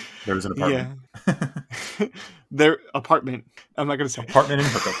 There was an apartment. Yeah. Their apartment. I'm not going to say apartment and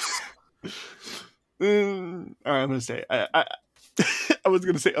hookups. All right, I'm going to say I was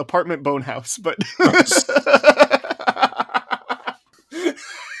going to say apartment bone house, but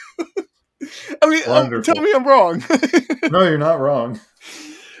I mean, tell me I'm wrong. No, you're not wrong.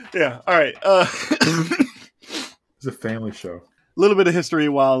 Yeah. All right. It's a family show. A little bit of history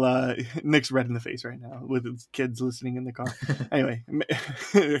while Nick's red in the face right now with his kids listening in the car. Anyway,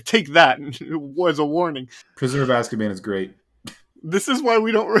 take that as a warning. Prisoner of Azkaban is great. This is why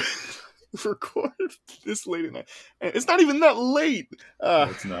we don't record this late at night. It's not even that late. No,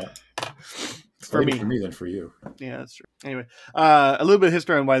 it's not. It's for me than for you. Yeah, that's true. Anyway, a little bit of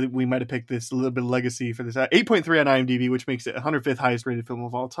history on why we might have picked this, a little bit of legacy for this. 8.3 on IMDb, which makes it 105th highest rated film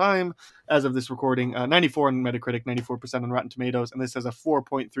of all time as of this recording. 94 on Metacritic, 94% on Rotten Tomatoes, and this has a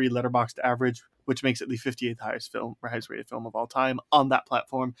 4.3 Letterboxd average, which makes it the 58th highest rated film of all time on that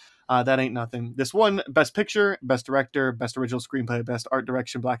platform. That ain't nothing. This won Best Picture, Best Director, Best Original Screenplay, Best Art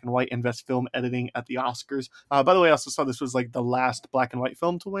Direction, Black and White, and Best Film Editing at the Oscars. By the way, I also saw this was like the last black and white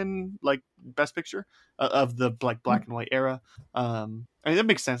film to win like Best Picture of the black and white era. I mean, that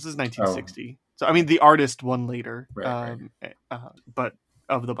makes sense. This is 1960. So I mean, The Artist won later, right. But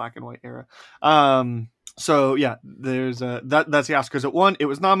of the black and white era. So yeah, there's that's the Oscars. It won. It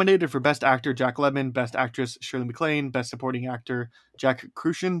was nominated for Best Actor Jack Lemmon, Best Actress Shirley MacLaine, Best Supporting Actor Jack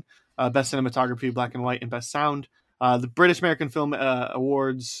Crucian, Best Cinematography Black and White, and Best Sound. The British American Film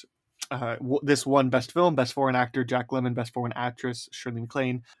Awards This won Best Film, Best Foreign Actor, Jack Lemmon, Best Foreign Actress, Shirley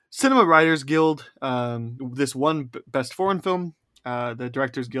MacLaine. Cinema Writers Guild, this won Best Foreign Film. The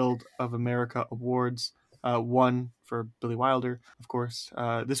Directors Guild of America Awards won for Billy Wilder, of course.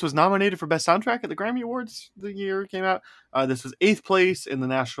 This was nominated for Best Soundtrack at the Grammy Awards the year it came out. This was 8th place in the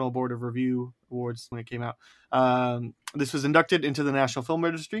National Board of Review Awards when it came out. This was inducted into the National Film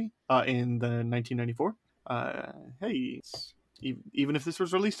Registry in the 1994. Hey, even if this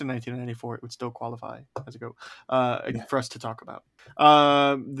was released in 1994, it would still qualify as a GOAT for us to talk about.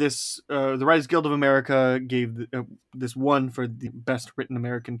 The Writers Guild of America gave this one for the Best Written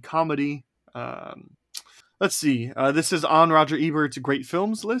American Comedy. Let's see. This is on Roger Ebert's Great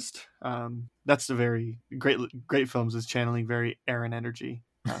Films list. That's a very great films is channeling very Aaron energy.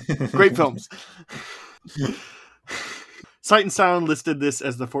 Great films. Sight and Sound listed this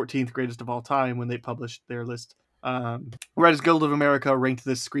as the 14th greatest of all time when they published their list. Writers Guild of America ranked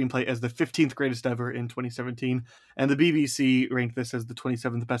this screenplay as the 15th greatest ever in 2017, and the BBC ranked this as the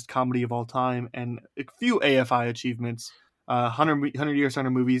 27th best comedy of all time, and a few AFI achievements. 100 Years, 100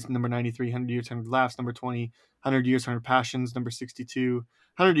 Movies, number 93, 100 Years, 100 Laughs, number 20, 100 Years, 100 Passions, number 62,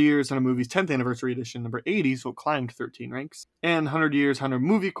 100 Years, 100 Movies, 10th Anniversary Edition, number 80, so it climbed 13 ranks, and 100 Years, 100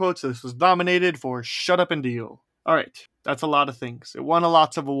 Movie Quotes. This was nominated for Shut Up and Deal. All right, that's a lot of things. It won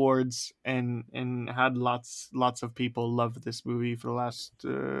lots of awards and had lots of people love this movie for the last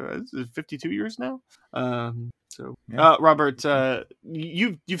 52 years now. Robert,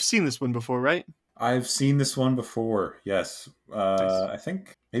 you've seen this one before, right? I've seen this one before. Yes, Nice. I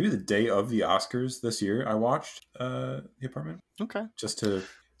think maybe the day of the Oscars this year, I watched The Apartment. Okay, Just to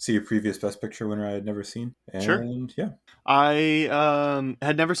see a previous Best Picture winner I had never seen. And Sure. yeah. I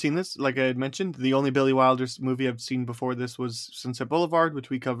had never seen this. Like I had mentioned, the only Billy Wilder movie I've seen before this was Sunset Boulevard, which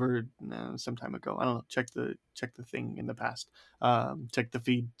we covered some time ago. I don't know. Check the thing in the past. Check the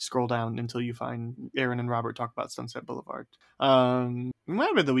feed. Scroll down until you find Aaron and Robert talk about Sunset Boulevard. It might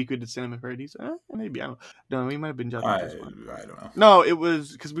have been the week we did Cinema Parodies. Maybe I don't. No, we might have been judging this one. I don't know. No, it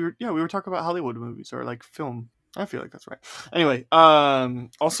was because we were talking about Hollywood movies or like film. I feel like that's right. Anyway,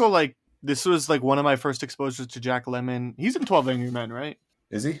 also like this was like one of my first exposures to Jack Lemmon. He's in 12 Angry Men, right?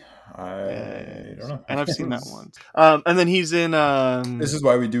 Is he? I don't know. And I've seen that one. And then he's in. This is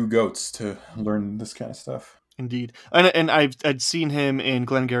why we do GOATs, to learn this kind of stuff. Indeed, and I'd seen him in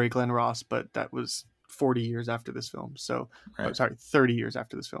Glengarry Glen Ross, but that was 40 years after this film. So, Right. 30 years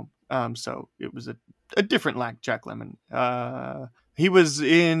after this film. So it was a different Jack Lemmon. He was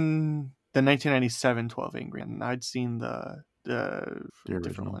in the 1997 12 Angry Men. I'd seen the different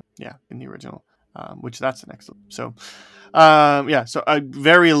original. one. Yeah, in the original. Which that's an excellent. So, so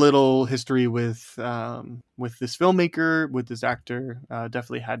very little history with this filmmaker, with this actor.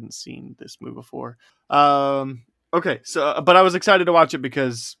 Definitely hadn't seen this movie before. Okay, so but I was excited to watch it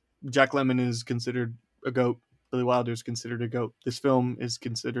because Jack Lemmon is considered a GOAT. Billy Wilder is considered a GOAT. This film is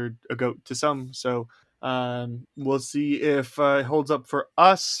considered a GOAT to some. So we'll see if it holds up for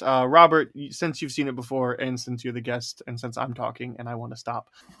us. Robert, since you've seen it before, and since you're the guest, and since I'm talking and I want to stop,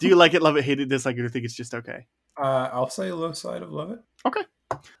 do you like it, love it, hate it, dislike it, or think it's just okay? I'll say low side of love it. Okay.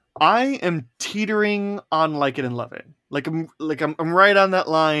 I am teetering on like it and love it. I'm right on that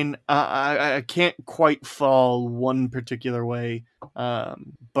line. I can't quite fall one particular way.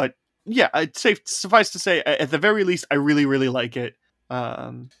 But yeah, suffice to say, at the very least, I really, really like it.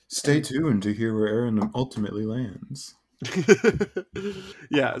 Stay tuned to hear where Aaron ultimately lands.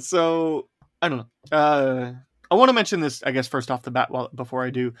 Yeah, so I don't know. I want to mention this, I guess, first off the bat before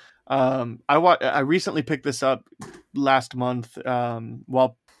I do. I recently picked this up last month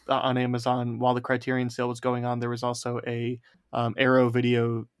while on Amazon while the Criterion sale was going on. There was also a Arrow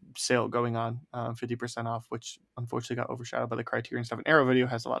Video sale going on, 50% off, which unfortunately got overshadowed by the Criterion stuff. And Arrow Video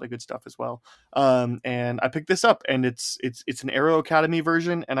has a lot of good stuff as well. And I picked this up, and it's an Arrow Academy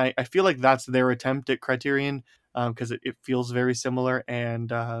version, and I feel like that's their attempt at Criterion, because it feels very similar.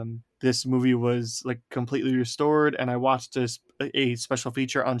 And this movie was like completely restored, and I watched a special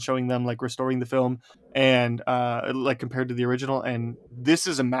feature on showing them like restoring the film and like compared to the original, and this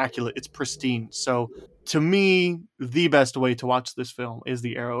is immaculate. It's pristine. So to me, the best way to watch this film is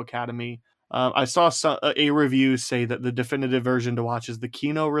the Arrow Academy. I saw a review say that the definitive version to watch is the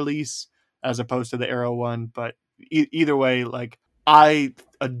Kino release as opposed to the Arrow one, but either way, like I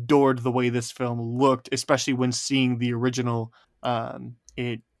adored the way this film looked, especially when seeing the original.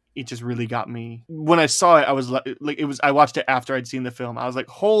 It just really got me. When I saw it, I was like I watched it after I'd seen the film. I was like,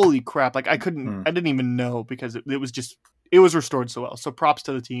 holy crap. Like I didn't even know, because it was restored so well. So props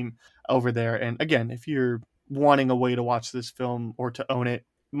to the team over there. And again, if you're wanting a way to watch this film or to own it,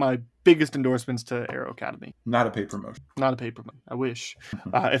 my biggest endorsements to Arrow Academy. Not a paid promotion. Not a paid promotion. I wish.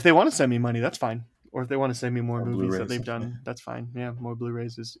 If they want to send me money, that's fine. Or if they want to send me more movies Blu-rays. that they've done, that's fine. Yeah, more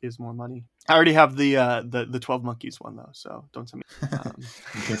Blu-rays is more money. I already have the 12 Monkeys one though, so don't send me.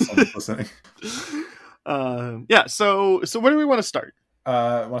 Yeah. So where do we want to start?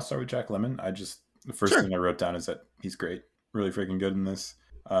 I want to start with Jack Lemmon. The first Sure. thing I wrote down is that he's great, really freaking good in this.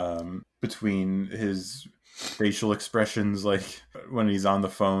 Between his facial expressions, like when he's on the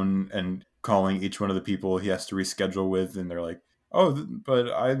phone and calling each one of the people he has to reschedule with, and they're like, "Oh,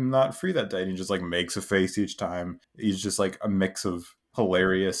 but I'm not free that day," and he just like makes a face each time. He's just like a mix of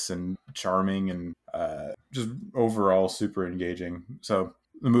hilarious and charming, and just overall super engaging. So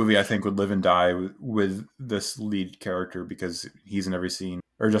the movie, I think, would live and die with this lead character because he's in every scene,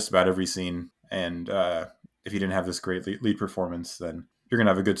 or just about every scene. And if he didn't have this great lead performance, then you're going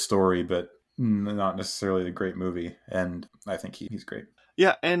to have a good story, but not necessarily a great movie. And I think he's great.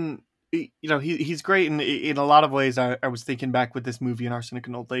 Yeah, and he's great in a lot of ways. I was thinking back with this movie and Arsenic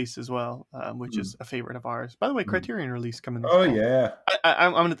and Old Lace as well, which is a favorite of ours. By the way, Criterion release coming. Oh yeah,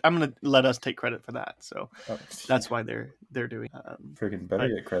 I'm gonna let us take credit for that. So that's why they're doing. Freaking better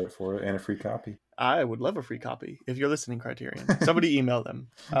get credit for it and a free copy. I would love a free copy if you're listening, Criterion. Somebody email them.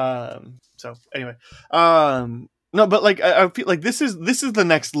 So anyway, no, but like I feel like this is the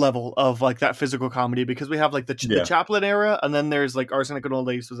next level of like that physical comedy, because we have like the Chaplin era, and then there's like Arsenic and Old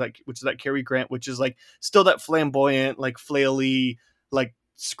Lace, which is that Cary Grant, which is like still that flamboyant, like flaily, like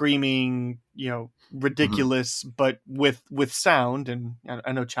screaming, ridiculous, but with sound. And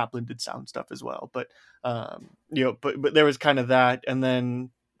I know Chaplin did sound stuff as well, but but there was kind of that, and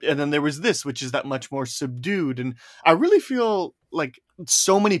then there was this, which is that much more subdued. And I really feel like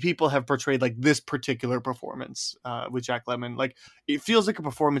so many people have portrayed like this particular performance with Jack Lemmon. Like it feels like a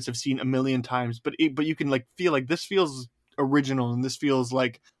performance I've seen a million times, but you can like feel like this feels original, and this feels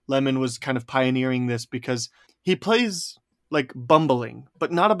like Lemmon was kind of pioneering this, because he plays like bumbling,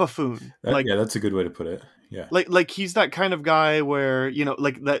 but not a buffoon. That's a good way to put it. Yeah. Like he's that kind of guy where,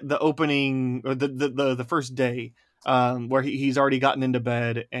 like the opening or the first day, where he's already gotten into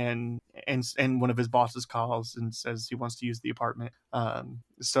bed, and one of his bosses calls and says he wants to use the apartment.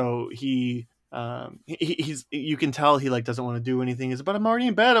 So he's you can tell he like doesn't want to do anything. But I'm already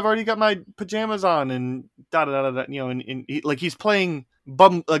in bed. I've already got my pajamas on, and and he, like he's playing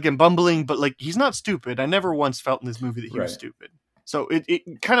bumbling, but like he's not stupid. I never once felt in this movie that he was stupid. So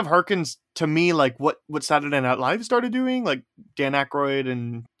it kind of harkens to me like what Saturday Night Live started doing, like Dan Aykroyd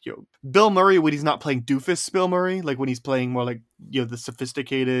and Bill Murray, when he's not playing doofus Bill Murray, like when he's playing more like the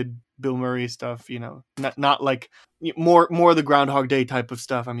sophisticated Bill Murray stuff, not like more of the Groundhog Day type of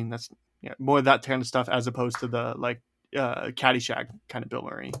stuff. I mean, that's more of that kind of stuff, as opposed to the like Caddyshack kind of Bill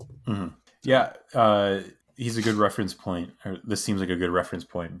Murray. Mm-hmm. Yeah, he's a good reference point. Or this seems like a good reference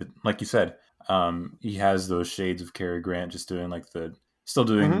point, but like you said, he has those shades of Cary Grant, just doing like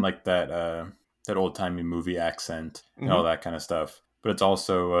like that old timey movie accent and all that kind of stuff. But it's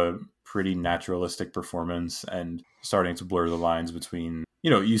also a pretty naturalistic performance, and starting to blur the lines between,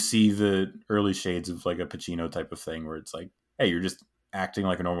 you see the early shades of like a Pacino type of thing, where it's like, hey, you're just acting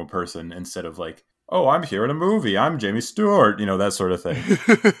like a normal person, instead of like, oh, I'm here in a movie, I'm Jamie Stewart, that sort of thing.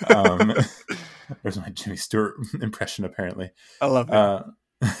 There's my Jimmy Stewart impression, apparently. I love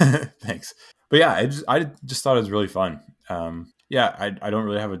it. Thanks. But yeah, I just thought it was really fun. I don't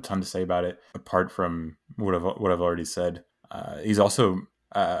really have a ton to say about it, apart from what I've already said. He's also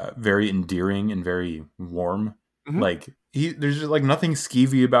very endearing and very warm. Mm-hmm. Like there's just like nothing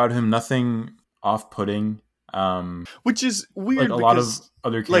skeevy about him, nothing off-putting. Which is weird. Like a lot of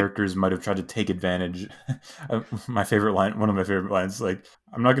other characters might have tried to take advantage. One of my favorite lines, like,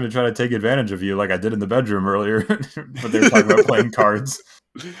 I'm not going to try to take advantage of you like I did in the bedroom earlier. But they were talking about playing cards.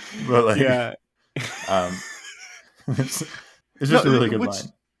 But like, yeah, it's just a really good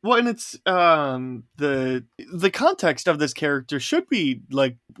line. Well, and it's the context of this character should be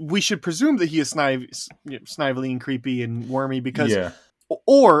like, we should presume that he is snively and creepy and wormy, because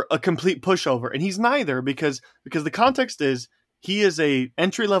or a complete pushover, and he's neither, because the context is he is a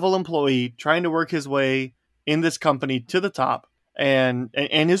entry-level employee trying to work his way in this company to the top, and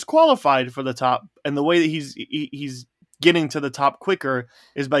is qualified for the top, and the way that he's getting to the top quicker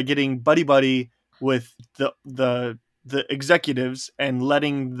is by getting buddy with the executives and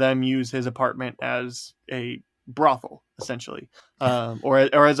letting them use his apartment as a brothel, essentially,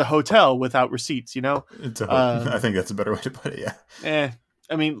 or as a hotel without receipts. I think that's a better way to put it. Yeah.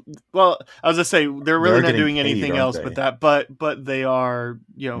 I mean, well, I was gonna say they're really not doing anything else but that, but they are,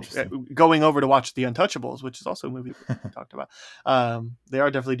 going over to watch The Untouchables, which is also a movie we talked about. They are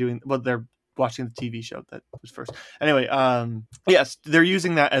definitely doing watching the TV show that was first. Anyway, yes, they're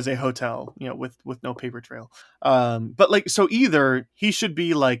using that as a hotel, with no paper trail. But like, so either he should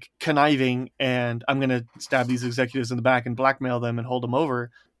be like conniving and I'm gonna stab these executives in the back and blackmail them and hold them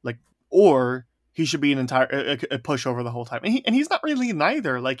over, like, or he should be an entire a pushover the whole time, and he's not really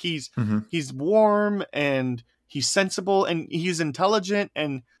neither. Like he's warm and he's sensible and he's intelligent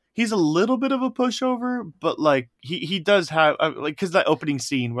and he's a little bit of a pushover, but like he does have like, because that opening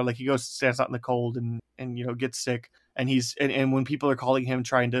scene where like he goes stands out in the cold and gets sick, and and when people are calling him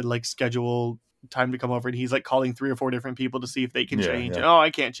trying to like schedule time to come over, and he's like calling 3 or 4 different people to see if they can change. And, I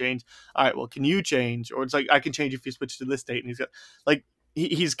can't change. All right, well, can you change? Or it's like, I can change if you switch to this date. And he's got like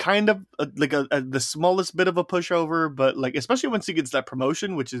he's kind of the smallest bit of a pushover, but like especially once he gets that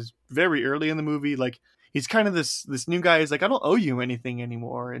promotion, which is very early in the movie, like he's kind of this new guy is like, I don't owe you anything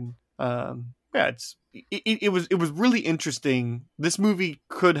anymore. And it was really interesting. This movie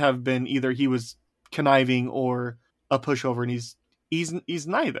could have been either he was conniving or a pushover, and he's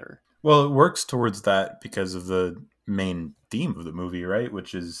neither. Well, it works towards that because of the main theme of the movie, right?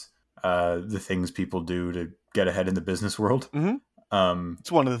 Which is the things people do to get ahead in the business world. Mm-hmm.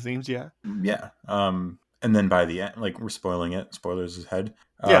 It's one of the themes, yeah. Yeah. And then by the end, like, we're spoiling it. Spoilers ahead.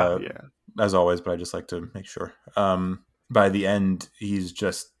 Yeah. As always, but I just like to make sure. By the end,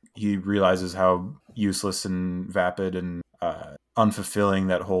 he realizes how useless and vapid and unfulfilling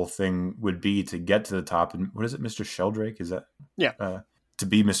that whole thing would be to get to the top. And what is it, Mr. Sheldrake? Is that? Yeah. To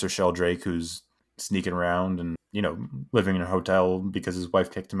be Mr. Sheldrake, who's sneaking around and, living in a hotel because his wife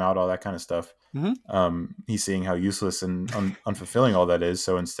kicked him out, all that kind of stuff. Mm-hmm. He's seeing how useless and unfulfilling all that is.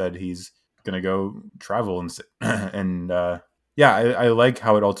 So instead he's going to go travel and I like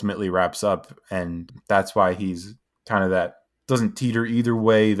how it ultimately wraps up. And that's why he's kind of that doesn't teeter either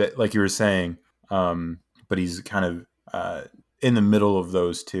way, that like you were saying. But he's kind of in the middle of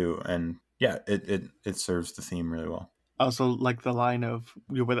those two. And yeah, it serves the theme really well. I also like the line of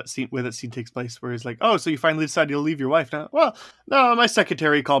where that scene takes place, where he's like, "Oh, so you finally decided you'll leave your wife now?" Well, no, my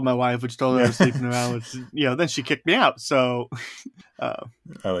secretary called my wife, which told her I was sleeping around with, then she kicked me out. So, I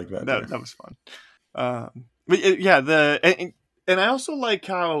like that. That was fun. But and I also like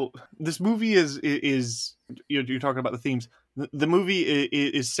how this movie is you're talking about the themes. The movie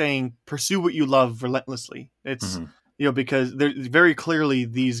is saying pursue what you love relentlessly. It's because there's very clearly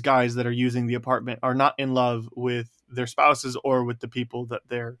these guys that are using the apartment are not in love with their spouses or with the people that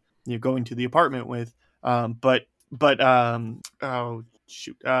they're going to the apartment with.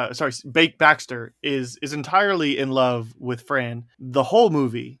 Baxter is entirely in love with Fran the whole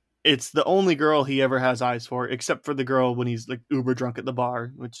movie. It's the only girl he ever has eyes for, except for the girl when he's like uber drunk at the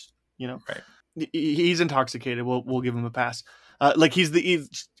bar, which right. He's intoxicated. We'll give him a pass.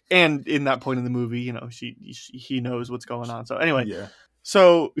 And in that point in the movie, he knows what's going on. So anyway, yeah.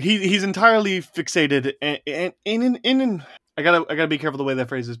 So he's entirely fixated, and I gotta be careful the way that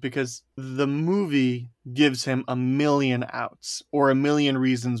phrases, because the movie gives him a million outs or a million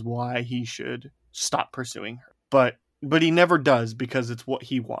reasons why he should stop pursuing her, but he never does, because it's what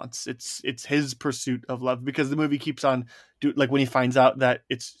he wants. It's his pursuit of love, because the movie keeps on like when he finds out that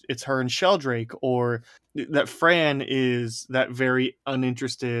it's her and Sheldrake, or that Fran is that very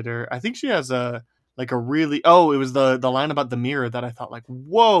uninterested, or I think she has it was the line about the mirror that I thought like,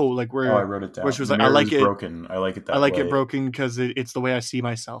 whoa, like where I wrote it down. Where she was the like, I like it broken. I like it that I like way. it broken because it's the way I see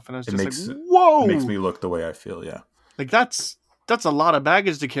myself, and I was It just makes, like, whoa, it makes me look the way I feel. Yeah, like that's a lot of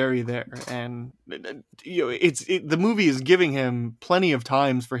baggage to carry there, and the movie is giving him plenty of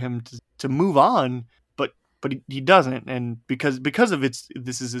times for him to move on, but he doesn't, and because of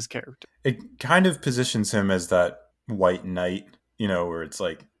this is his character. It kind of positions him as that white knight, where it's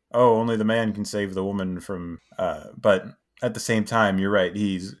like, oh, only the man can save the woman from. But at the same time, you're right.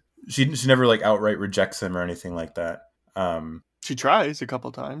 She never like outright rejects him or anything like that. She tries a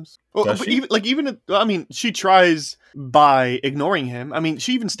couple times. Well, Does but she? She tries by ignoring him. I mean,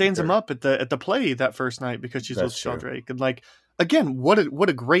 she even stands him up at the play that first night because she's with Sheldrake. And like, again, what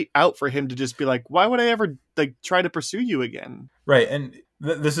a great out for him to just be like, why would I ever like try to pursue you again? Right, and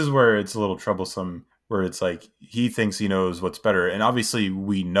this is where it's a little troublesome, where it's like he thinks he knows what's better, and obviously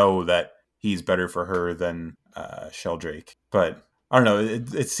we know that he's better for her than Sheldrake. But I don't know.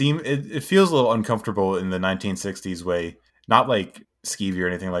 It feels a little uncomfortable in the 1960s way. Not like skeevy or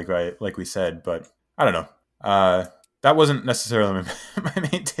anything like we said, but I don't know. That wasn't necessarily my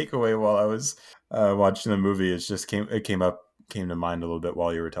main takeaway while I was watching the movie. It just came to mind a little bit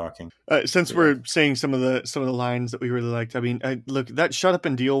while you were talking. Since we're saying some of the lines that we really liked, I mean, look, that "shut up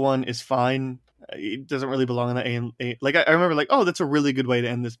and deal" one is fine, it doesn't really belong in the A. Like I remember, like, oh, that's a really good way to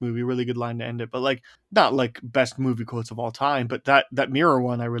end this movie, really good line to end it. But like, not like best movie quotes of all time. But that mirror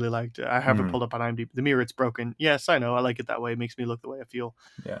one I really liked. I have it pulled up on IMDb. The mirror, it's broken. Yes, I know. I like it that way. It makes me look the way I feel.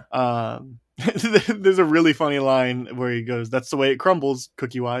 Yeah. There's a really funny line where he goes, "That's the way it crumbles,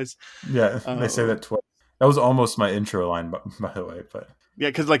 cookie wise." Yeah, they say that twice. That was almost my intro line, by the way. But yeah,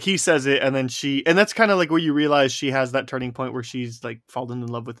 because like he says it, and then and that's kind of like where you realize she has that turning point where she's like fallen in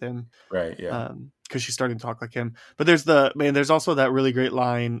love with him, right? Yeah, because she's starting to talk like him. But there's also that really great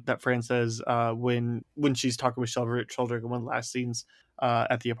line that Fran says when she's talking with Sheldrake in one of the last scenes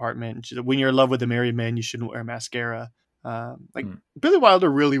at the apartment. She said, "When you're in love with a married man, you shouldn't wear mascara." Billy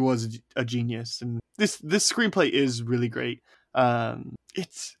Wilder really was a genius, and this screenplay is really great.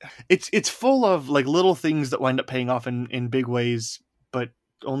 It's full of like little things that wind up paying off in big ways, but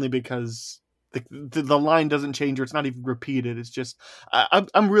only because the line doesn't change or it's not even repeated. It's just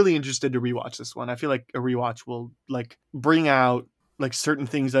I'm really interested to rewatch this one. I feel like a rewatch will like bring out like certain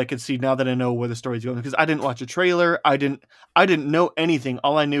things that I could see now that I know where the story's going, because I didn't watch a trailer. I didn't know anything.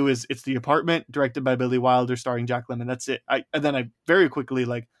 All I knew is it's The Apartment, directed by Billy Wilder, starring Jack Lemmon. That's it. And then I very quickly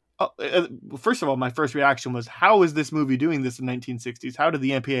like, first of all, my first reaction was, how is this movie doing this in 1960s? How did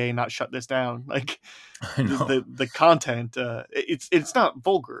the MPAA not shut this down? Like the content, it's not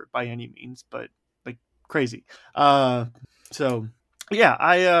vulgar by any means, but like crazy. So yeah,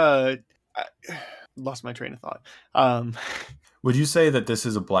 I lost my train of thought. Would you say that this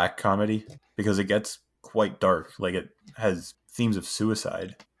is a black comedy? Because it gets quite dark. Like it has themes of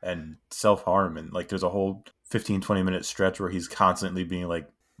suicide and self-harm, and like there's a whole 15-20 minute stretch where he's constantly being like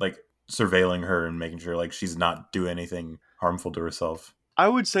surveilling her and making sure like she's not doing anything harmful to herself. I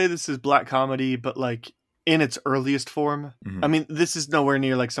would say this is black comedy, but like in its earliest form. Mm-hmm. I mean, this is nowhere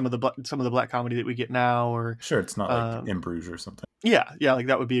near like some of the black comedy that we get now, or sure, it's not like In Bruges or something. Yeah, like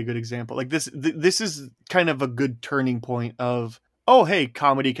that would be a good example. Like this is kind of a good turning point of, oh hey,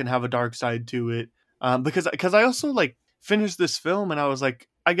 comedy can have a dark side to it. Because I also like finished this film and I was like,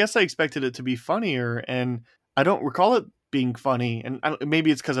 I guess I expected it to be funnier, and I don't recall it being funny. And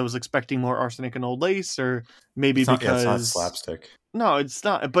maybe it's because I was expecting more Arsenic and Old Lace, or maybe because it's not slapstick. No, it's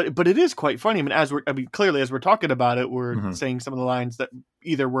not. But it is quite funny. I mean, clearly as we're talking about it, we're saying some of the lines that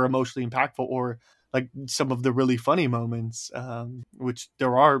either were emotionally impactful or like some of the really funny moments, which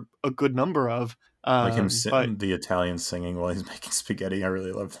there are a good number of. Like him sitting, the Italian singing while he's making spaghetti. I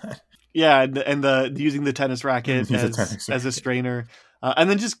really love that. Yeah, and the using the tennis racket as a strainer. And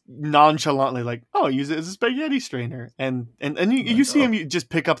then just nonchalantly like, oh, use it as a spaghetti strainer, and you see him just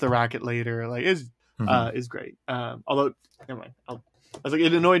pick up the racket later, like is great. Although, never mind. I was like,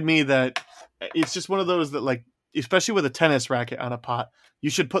 it annoyed me that it's just one of those that like, especially with a tennis racket on a pot, you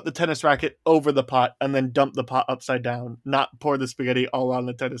should put the tennis racket over the pot and then dump the pot upside down, not pour the spaghetti all on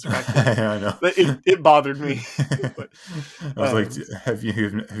the tennis racket. Yeah, I know. It bothered me. But, I was like, have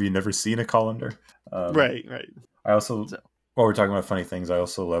you never seen a colander? Right. I also, while we're talking about funny things, I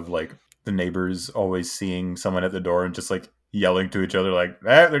also love like the neighbors always seeing someone at the door and just like yelling to each other like,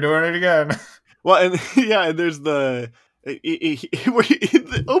 they're doing it again. Well, and there's the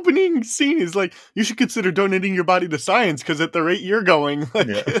opening scene is like, you should consider donating your body to science, because at the rate you're going, like,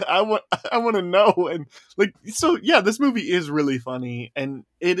 yeah. I want to know. And like, so yeah, this movie is really funny, and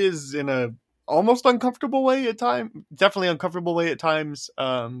it is in a almost uncomfortable way at times, definitely uncomfortable way at times.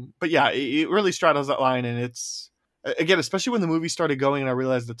 But yeah, it really straddles that line, and it's, again, especially when the movie started going and I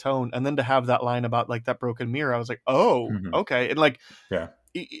realized the tone, and then to have that line about like that broken mirror, I was like, oh, okay. And like, yeah,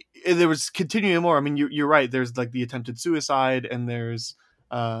 there was continuing more. I mean, you're right. There's like the attempted suicide, and there's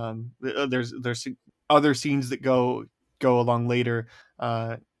other scenes that go along later.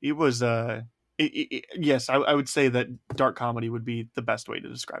 It was yes, I would say that dark comedy would be the best way to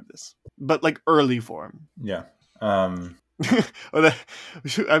describe this, but like early form. Yeah. I'm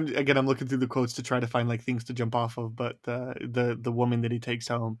looking through the quotes to try to find like things to jump off of, but the woman that he takes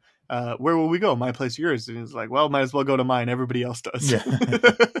home, where will we go? My place, yours? And he's like, well, might as well go to mine. Everybody else does. Yeah,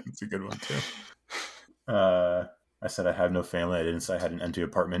 it's a good one too. I said I have no family. I didn't say I had an empty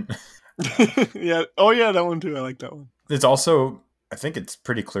apartment. Yeah. Oh yeah, that one too. I like that one. It's also, I think it's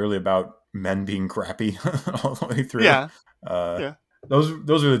pretty clearly about men being crappy all the way through. Yeah. Yeah. Those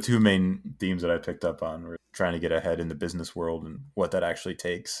are the two main themes that I picked up on. We're trying to get ahead in the business world and what that actually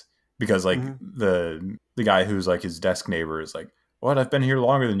takes. Because like the guy who's like his desk neighbor is like, what? I've been here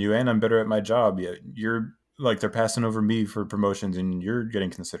longer than you, and I'm better at my job. You're like, they're passing over me for promotions, and you're getting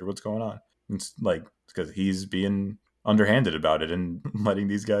considered. What's going on? It's like, because he's being underhanded about it and letting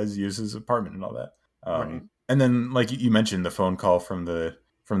these guys use his apartment and all that. Right. And then like you mentioned, the phone call from the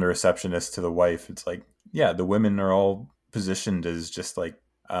receptionist to the wife. It's like, yeah, the women are all positioned as just like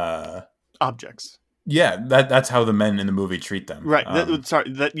objects. Yeah, that's how the men in the movie treat them. Right. That's how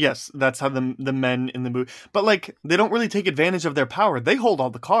the men in the movie. But like, they don't really take advantage of their power. They hold all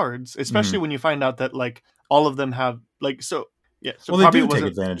the cards, especially when you find out that like all of them have like so. Yeah. So well, they do take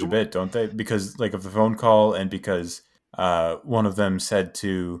advantage of it, don't they? Because like of the phone call, and because one of them said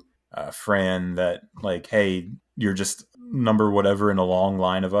to Fran that like, "Hey, you're just number whatever in a long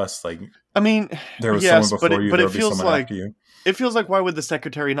line of us." Like, I mean, there was yes, someone before you. But There it will be feels someone like after you. it feels like, why would the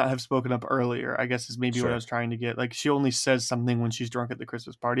secretary not have spoken up earlier? I guess is maybe Sure. what I was trying to get. Like, she only says something when she's drunk at the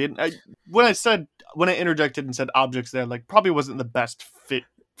Christmas party. And when I interjected and said objects there, like, probably wasn't the best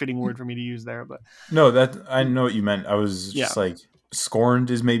fitting word for me to use there. But No, that I know what you meant. I was just like, scorned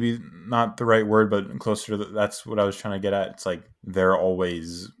is maybe not the right word, but closer to that's what I was trying to get at. It's like they're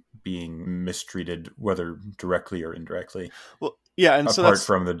always being mistreated, whether directly or indirectly. Well, yeah, and apart so that's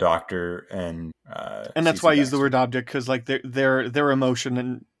from the doctor and that's why I use the word object, because like their emotion,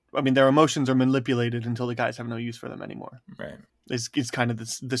 and I mean their emotions are manipulated until the guys have no use for them anymore. Right. It's kind of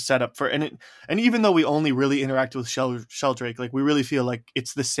the setup for and even though we only really interact with Sheldrake, like we really feel like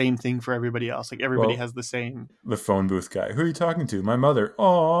it's the same thing for everybody else. Like everybody has the same. The phone booth guy. Who are you talking to? My mother.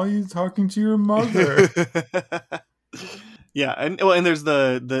 Oh, you're talking to your mother. Yeah, and there's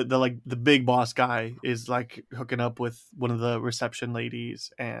the like the big boss guy is like hooking up with one of the reception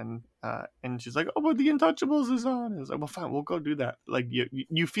ladies, and she's like, oh, but the Untouchables is on. And it's like, well, fine, we'll go do that. Like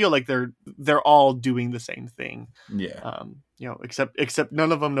you feel like they're all doing the same thing. Yeah. Except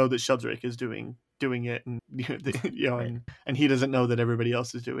none of them know that Sheldrake is doing it, and right. and he doesn't know that everybody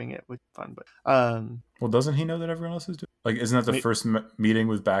else is doing it, which is fun. But well, doesn't he know that everyone else is doing? Like, isn't that the first meeting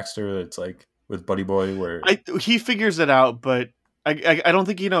with Baxter? That's like. With Buddy Boy, where he figures it out, but I don't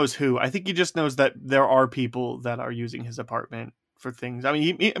think he knows who. I think he just knows that there are people that are using his apartment for things. I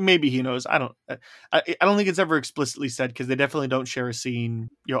mean, maybe he knows. I don't think it's ever explicitly said, because they definitely don't share a scene.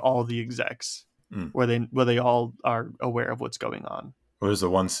 All the execs where they all are aware of what's going on. Well, there's the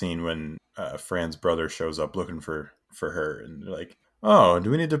one scene when Fran's brother shows up looking for her, and they're like, oh, do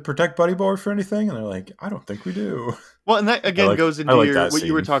we need to protect Buddy Boy for anything? And they're like, I don't think we do. Well, and that again goes into what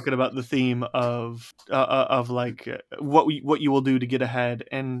you were talking about, the theme of like what you will do to get ahead,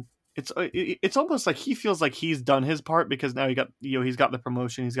 and it's almost like he feels like he's done his part, because now he's got the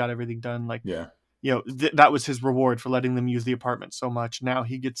promotion, he's got everything done. Like that was his reward for letting them use the apartment so much. Now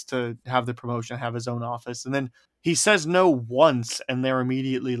he gets to have the promotion, have his own office, and then he says no once, and they're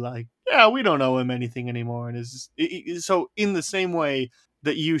immediately like, yeah, we don't owe him anything anymore. And so in the same way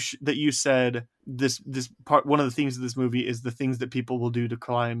that you said this part, one of the themes of this movie is the things that people will do to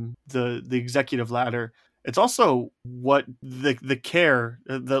climb the executive ladder. It's also what the care,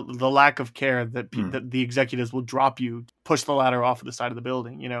 the lack of care that that the executives will drop you, push the ladder off of the side of the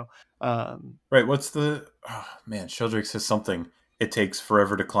building. Right. What's the Sheldrake says something. It takes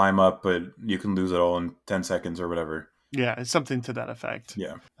forever to climb up, but you can lose it all in 10 seconds or whatever. Yeah, it's something to that effect.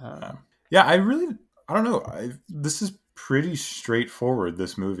 Yeah. I don't know. This is pretty straightforward,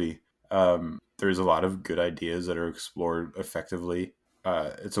 this movie. There's a lot of good ideas that are explored effectively.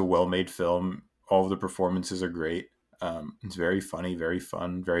 It's a well-made film. All of the performances are great. It's very funny, very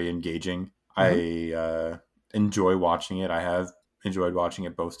fun, very engaging. Mm-hmm. I enjoy watching it. I have enjoyed watching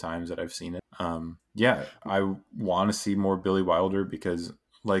it both times that I've seen it. I want to see more Billy Wilder, because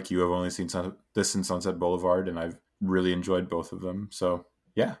like you, I've only seen this in Sunset Boulevard, and I've really enjoyed both of them. So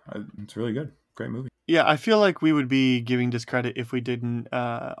yeah, it's really good. Great movie. Yeah, I feel like we would be giving discredit if we didn't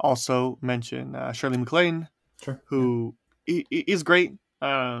also mention Shirley MacLaine, who is great.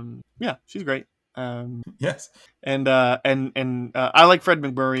 She's great. Yes, and I like Fred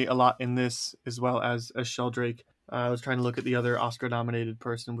MacMurray a lot in this, as well as Sheldrake. I was trying to look at the other Oscar-nominated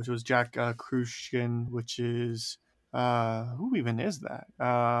person, which was Jack Kruschen, which is who even is that?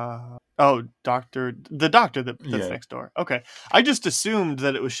 The doctor that's next door. Okay, I just assumed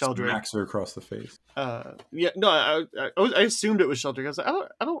that it was Sheldrake. Smacks her across the face. I assumed it was Sheldrake. I was like,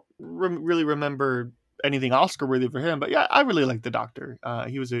 I don't really remember anything Oscar worthy for him, but yeah, I really like the doctor.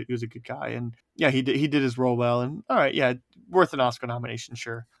 He was a good guy, and yeah, he did his role well, and all right, yeah, worth an Oscar nomination,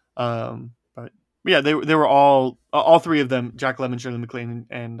 sure. But yeah, they were all three of them, Jack Lemmon, Shirley MacLaine,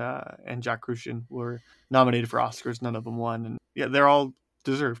 and Jack Kruschen, were nominated for Oscars. None of them won, and yeah, they're all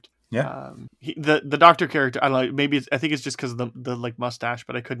deserved. Yeah. The doctor character, I don't know, I think it's just because of the like mustache,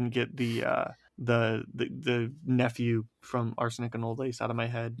 but I couldn't get the nephew from Arsenic and Old Lace out of my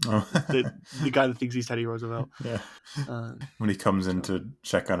head. Oh. the guy that thinks he's Teddy Roosevelt. Yeah. When he comes in to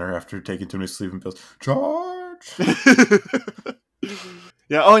check on her after taking too many sleeping pills, George.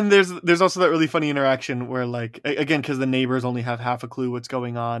 Yeah. Oh, and there's also that really funny interaction where, like, again, because the neighbors only have half a clue what's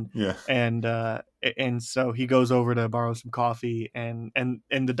going on. Yeah. And so he goes over to borrow some coffee, and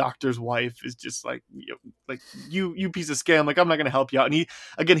the doctor's wife is just like, you piece of scam, like, I'm not gonna help you out.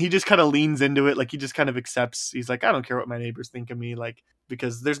 And he just kind of leans into it, like he just kind of accepts. He's like, I don't care what my neighbors think of me, like,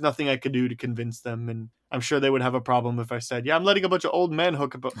 because there's nothing I could do to convince them, and I'm sure they would have a problem if I said, yeah, I'm letting a bunch of old men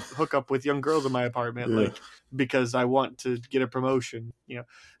hook up with young girls in my apartment, like, because I want to get a promotion, you know.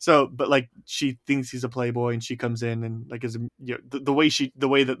 So, but like, she thinks he's a playboy, and she comes in and, like, is, you know, the way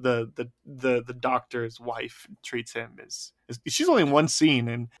that the doctor's wife treats him is she's only in one scene,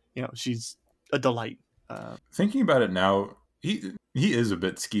 and, you know, she's a delight. Thinking about it now, he is a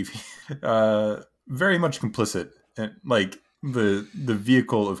bit skeevy, very much complicit, and like the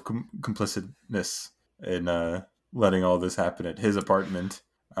vehicle of complicitness in letting all this happen at his apartment.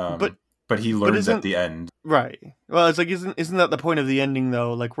 But he learns at the end. Right. Well, it's like, isn't that the point of the ending,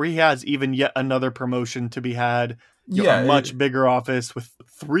 though? Like, where he has even yet another promotion to be had, you know, a much bigger office with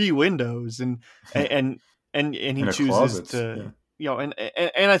 3 windows, and he chooses closets, to, you know, and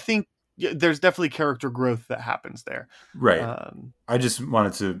I think there's definitely character growth that happens there. Right. I just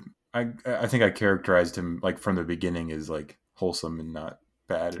wanted to, I think I characterized him, like, from the beginning as, like, wholesome and not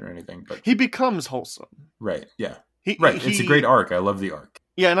bad or anything, but he becomes wholesome. Right. Yeah. It's a great arc. I love the arc.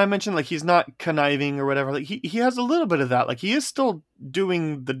 Yeah, and I mentioned, like, he's not conniving or whatever. Like, he has a little bit of that. Like, he is still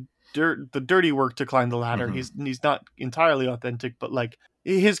doing the dirty work to climb the ladder. Mm-hmm. He's not entirely authentic, but, like,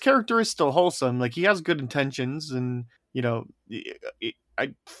 his character is still wholesome. Like, he has good intentions, and, you know,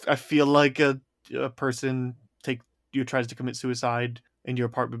 I feel like a person tries to commit suicide in your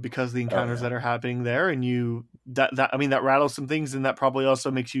apartment because of the encounters that are happening there, and that rattles some things, and that probably also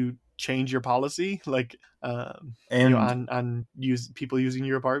makes you change your policy, like, and, you know, on people using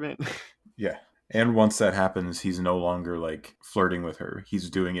your apartment. Yeah. And once that happens, he's no longer, like, flirting with her. He's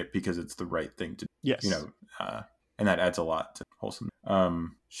doing it because it's the right thing to do. Yes. You know, and that adds a lot to wholesome.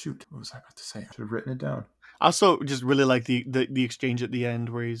 Shoot, what was I about to say? I should have written it down. I also just really like the exchange at the end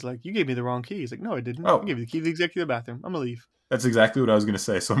where he's like, you gave me the wrong key. He's like, no, I didn't. I gave you the key to the executive bathroom. I'm gonna leave. That's exactly what I was going to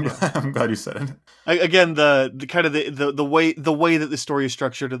say. So I'm glad you said it. Again, the kind of the way that the story is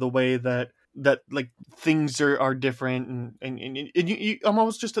structured, or the way that like things are different, and you, I'm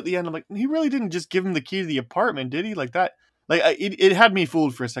almost just at the end. I'm like, he really didn't just give him the key to the apartment, did he? Like that. Like, it had me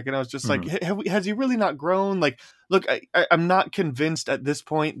fooled for a second. I was just like, has he really not grown? Like, look, I'm not convinced at this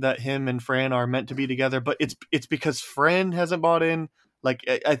point that him and Fran are meant to be together, but it's because Fran hasn't bought in. Like,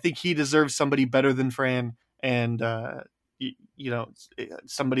 I think he deserves somebody better than Fran, and you know,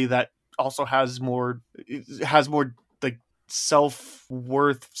 somebody that also has more like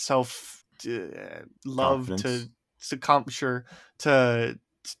self-worth, love, to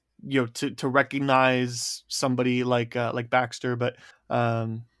you know, to recognize somebody like Baxter, but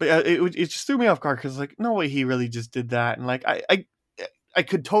it just threw me off guard, because, like, no way he really just did that. And, like, I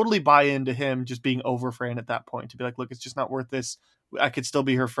could totally buy into him just being over Fran at that point, to be like, look, it's just not worth this. I could still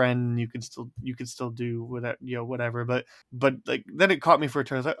be her friend. You could still do whatever, you know, whatever. But like, then it caught me for a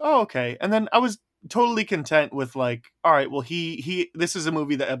turn. I was like, oh, okay. And then I was totally content with, like, all right, well, this is a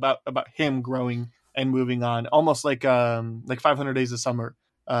movie that about him growing and moving on, almost like 500 Days of Summer,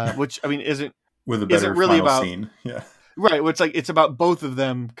 which, I mean, isn't really about scene. Yeah. Right. Which, like, it's about both of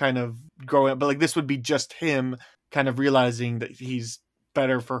them kind of growing up, but, like, this would be just him kind of realizing that he's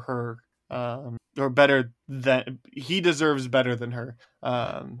better for her, or better than he deserves, better than her,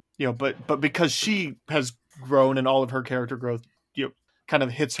 you know, but because she has grown, and all of her character growth, you know, kind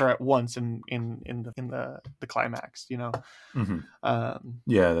of hits her at once in the climax, you know. Mm-hmm.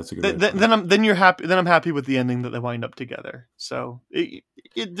 Yeah, that's a good. Then I'm happy with the ending that they wind up together. So it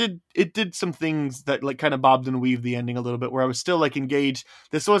did some things that, like, kind of bobbed and weaved the ending a little bit, where I was still, like, engaged.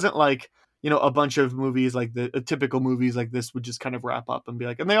 This wasn't like, you know, a bunch of movies, like the typical movies like this would just kind of wrap up and be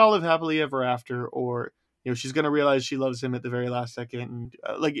like, and they all live happily ever after, or, you know, she's going to realize she loves him at the very last second. And,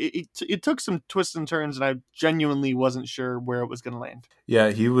 like, it took some twists and turns, and I genuinely wasn't sure where it was going to land.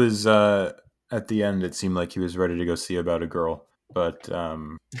 Yeah, he was, at the end, it seemed like he was ready to go see about a girl, but,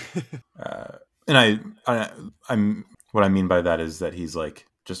 and I'm what I mean by that is that he's, like,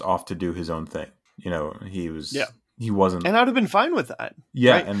 just off to do his own thing. You know, he wasn't, and I'd have been fine with that.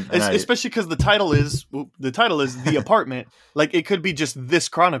 Yeah, right? and especially because the title is The Apartment. Like, it could be just This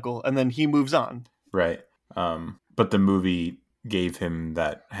Chronicle, and then he moves on. Right. But the movie gave him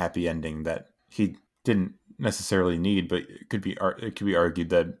that happy ending that he didn't necessarily need, but it could be argued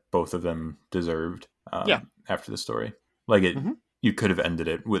that both of them deserved. After the story, like, it, you could have ended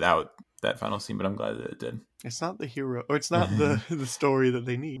it without that final scene, but I'm glad that it did. It's not the hero, or it's not the story that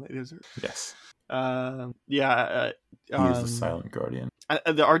they need. It is. Yes. He is the silent guardian.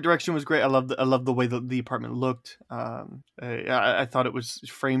 the art direction was great. I love the way that the apartment looked. I thought it was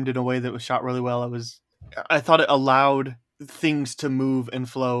framed in a way that was shot really well. I thought it allowed things to move and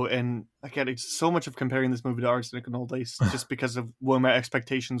flow, and again, it's so much of comparing this movie to Arsenic and Old Lace just because of what my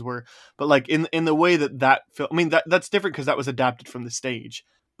expectations were. But like in the way that film, I mean that's different because that was adapted from the stage.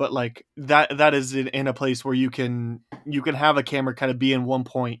 But like that is in a place where you can have a camera kind of be in one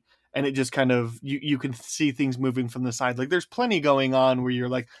point, and it just kind of you can see things moving from the side. Like there's plenty going on where you're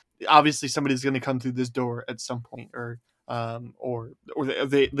like, obviously somebody's going to come through this door at some point, or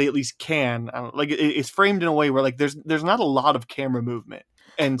they at least can. Like it's framed in a way where like there's not a lot of camera movement,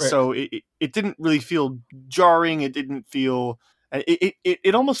 and right. So it didn't really feel jarring. It didn't feel.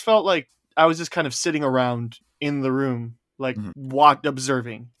 It almost felt like I was just kind of sitting around in the room, like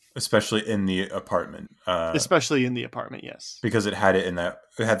observing. Especially in the apartment. Yes. Because it had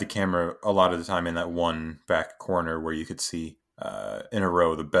the camera a lot of the time in that one back corner where you could see in a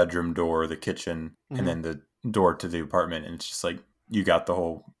row the bedroom door, the kitchen, and then the door to the apartment, and it's just like you got the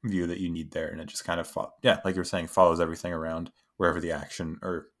whole view that you need there, and it just kind of like you were saying, follows everything around wherever the action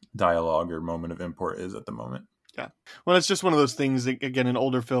or dialogue or moment of import is at the moment. Yeah, well, it's just one of those things that, again, in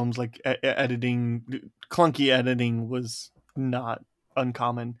older films, like clunky editing was not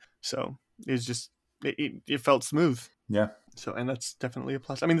uncommon, so it's just it felt smooth. Yeah. So, and that's definitely a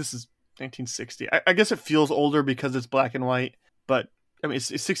plus. I mean, this is 1960. I guess it feels older because it's black and white, but I mean,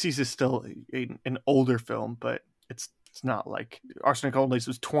 60s is still an older film, but it's not like Arsenic and Old Lace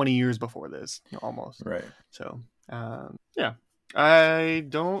was 20 years before this, almost. Right. So, yeah. I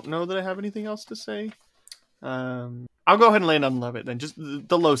don't know that I have anything else to say. I'll go ahead and land on Love It then, just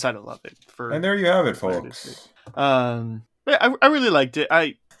the low side of Love It. And there you have it, folks. I really liked it.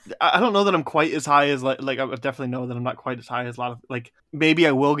 I don't know that I'm quite as high as like I definitely know that I'm not quite as high as a lot of, like, maybe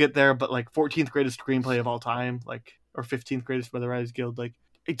I will get there, but like 14th greatest screenplay of all time, like, or 15th greatest by the Writers Guild, like,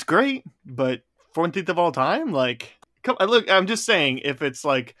 it's great, but 14th of all time, like, look, I'm just saying, if it's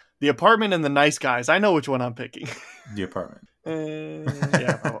like The Apartment and The Nice Guys, I know which one I'm picking. The Apartment.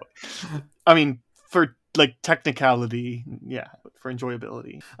 Yeah. I mean, for like technicality, yeah, for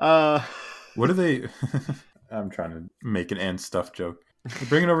enjoyability. What are they? I'm trying to make an and stuff joke. They're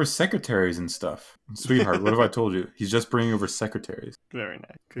bringing over secretaries and stuff. Sweetheart, what have I told you? He's just bringing over secretaries. Very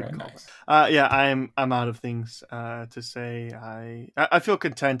nice. Good Very call. nice. Yeah, I'm out of things to say. I feel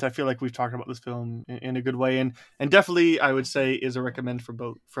content. I feel like we've talked about this film in a good way, and definitely I would say is a recommend for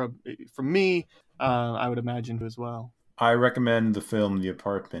both from me. I would imagine as well. I recommend the film The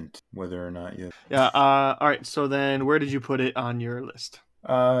Apartment, whether or not you. Yeah. All right. So then, where did you put it on your list?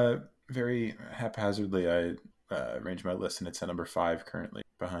 Very haphazardly, I arranged my list, and it's at number 5 currently,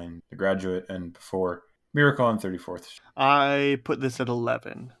 behind The Graduate and before Miracle on 34th. I put this at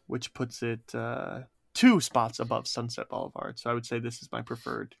 11, which puts it 2 spots above Sunset Boulevard. So I would say this is my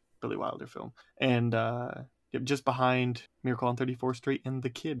preferred Billy Wilder film, and just behind Miracle on 34th Street and The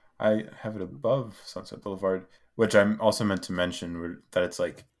Kid. I have it above Sunset Boulevard, which I'm also meant to mention that it's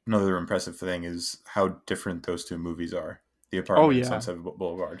like another impressive thing is how different those two movies are. The Apartment and Sunset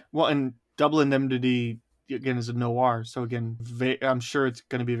Boulevard. Well, and Double Indemnity, again, is a noir, so again, I'm sure it's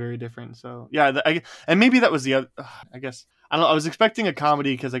going to be very different. So yeah, and maybe that was the other. I guess I don't know. I was expecting a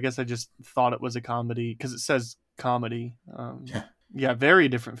comedy because I guess I just thought it was a comedy because it says comedy. Yeah, very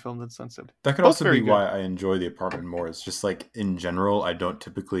different film than Sunset. That could also be why I enjoy The Apartment more. It's just like in general, I don't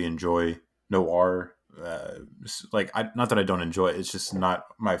typically enjoy noir. Not that I don't enjoy it. It's just not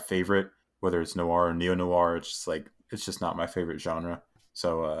my favorite. Whether it's noir or neo noir, it's just not my favorite genre.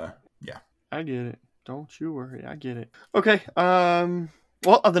 So yeah, I get it. Don't you worry, I get it. Okay.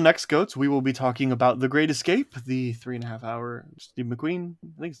 Well, of the next goats, we will be talking about The Great Escape, the 3.5 hour Steve McQueen.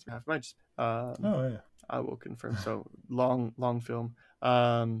 I think it's 3.5 minutes. Oh yeah. I will confirm. So long film.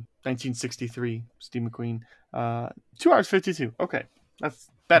 1963, Steve McQueen. 2 hours 52. Okay, that's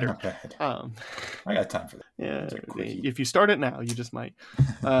better. Not bad. I got time for that. Yeah, if you start it now, you just might.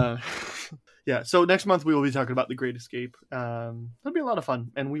 Yeah, so next month we will be talking about The Great Escape. It'll be a lot of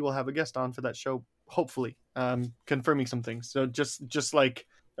fun, and we will have a guest on for that show, hopefully, confirming some things. So just like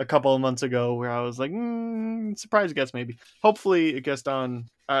a couple of months ago where I was like, surprise guest maybe. Hopefully a guest on.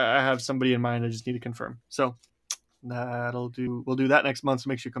 I have somebody in mind. I just need to confirm. So that'll do. We'll do that next month, so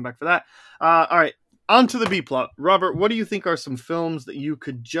make sure you come back for that. All right. On to the B-plot. Robert, what do you think are some films that you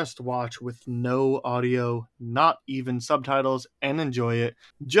could just watch with no audio, not even subtitles, and enjoy it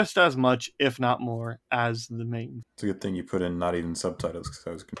just as much, if not more, as the main? It's a good thing you put in not even subtitles because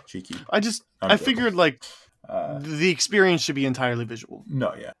I was cheeky. I figured like the experience should be entirely visual.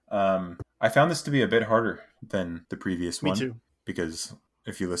 No, yeah. I found this to be a bit harder than the previous one. Me too. Because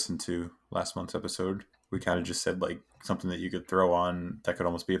if you listen to last month's episode, we kind of just said like something that you could throw on that could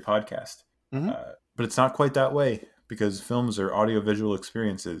almost be a podcast. Mhm. But it's not quite that way, because films are audiovisual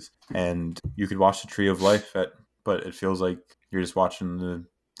experiences, and you could watch The Tree of Life but it feels like you're just watching the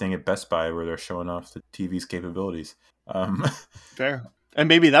thing at Best Buy where they're showing off the TV's capabilities. Fair. And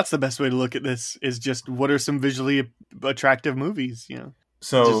maybe that's the best way to look at this, is just what are some visually attractive movies,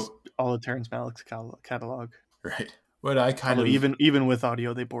 So just all of Terrence Malick's catalog. right. What I kind Although of even with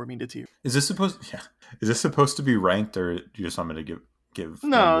audio, they bore me to tears. is this supposed to be ranked, or do you just want me to give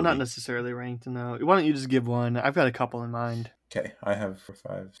No, one not movie? necessarily ranked. No. Why don't you just give one? I've got a couple in mind. Okay, I have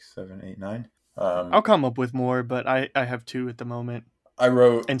 5, 7, 8, 9. I'll come up with more, but I have 2 at the moment. I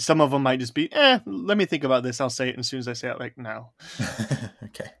wrote And some of them might just be, let me think about this. I'll say it. And as soon as I say it, like, no.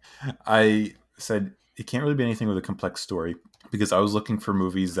 okay. I said it can't really be anything with a complex story, because I was looking for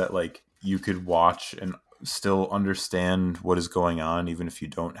movies that like you could watch and still understand what is going on, even if you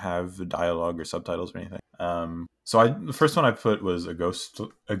don't have the dialogue or subtitles or anything. So the first one I put was a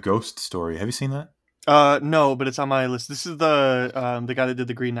ghost story. Have you seen that? No, but it's on my list. This is the guy that did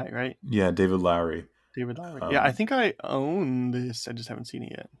The Green Knight, right? Yeah, David Lowery. David Lowery. Yeah, I think I own this. I just haven't seen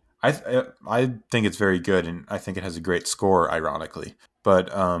it yet. I think it's very good, and I think it has a great score, ironically.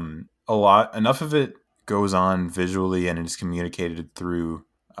 But enough of it goes on visually and is communicated through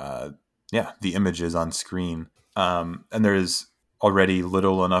the images on screen. And there's already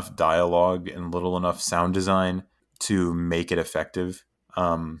little enough dialogue and little enough sound design to make it effective.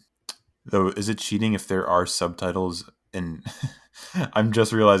 Though, is it cheating if there are subtitles? And I'm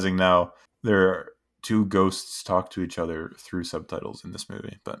just realizing now there are 2 ghosts talk to each other through subtitles in this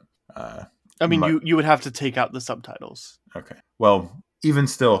movie. But I mean, you would have to take out the subtitles. okay. Well, even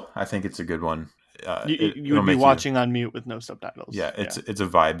still, I think it's a good one. You would be watching on mute with no subtitles. Yeah, it's a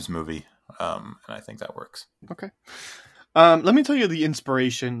vibes movie, and I think that works. Okay. Let me tell you the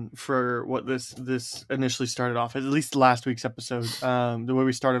inspiration for what this initially started off as, at least last week's episode. The way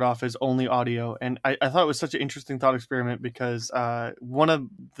we started off is only audio. And I thought it was such an interesting thought experiment because one of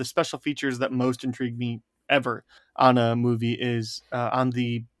the special features that most intrigued me ever on a movie is on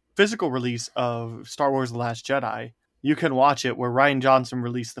the physical release of Star Wars The Last Jedi. You can watch it where Rian Johnson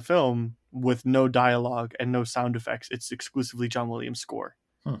released the film with no dialogue and no sound effects. It's exclusively John Williams' score.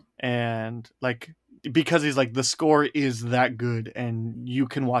 And like, because he's like, the score is that good and you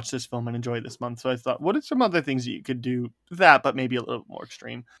can watch this film and enjoy it this month. So I thought, what are some other things that you could do that, but maybe a little more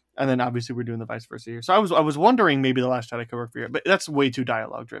extreme? And then obviously we're doing the vice versa here. So I was wondering maybe The Last Jedi could work for you, but that's way too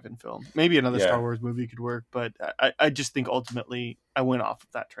dialogue driven film. Maybe another Star Wars movie could work, but I just think ultimately I went off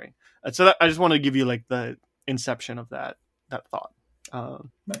of that train. So I just want to give you like the inception of that thought.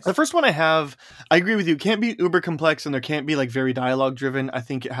 Nice. The first one I have, I agree with you. It can't be uber complex and there can't be like very dialogue driven. I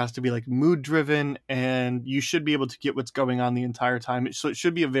think it has to be like mood driven, and you should be able to get what's going on the entire time. So it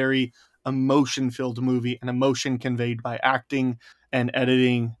should be a very emotion filled movie, and emotion conveyed by acting and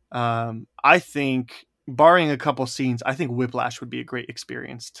editing. I think, barring a couple scenes, I think Whiplash would be a great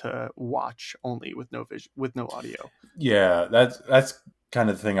experience to watch only with no audio. Yeah, that's kind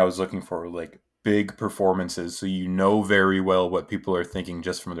of the thing I was looking for, like big performances, so you know very well what people are thinking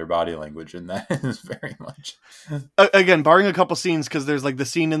just from their body language, and that is very much again, barring a couple scenes, because there's like the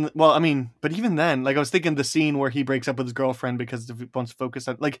scene but even then, like I was thinking the scene where he breaks up with his girlfriend because he wants to focus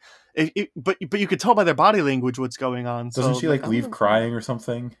on like but you could tell by their body language what's going on. Doesn't she like leave crying or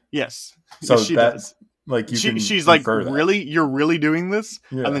something? Yes, so yes, she does. Like she's like, really, you're really doing this?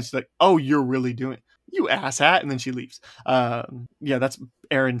 Yeah. And then she's like, oh, you're really doing it, you asshat, and then she leaves. That's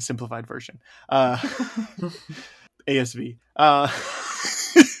Aaron's simplified version. ASV.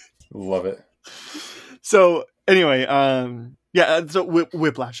 Love it. So anyway, so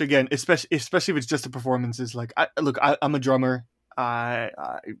Whiplash again, especially if it's just a performance, is like, I'm a drummer. I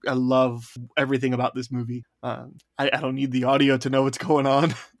love everything about this movie. I don't need the audio to know what's going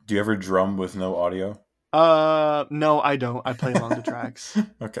on. Do you ever drum with no audio? No, I don't. I play along the tracks.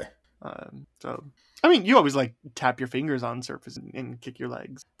 Okay. So I mean, you always like tap your fingers on surface and kick your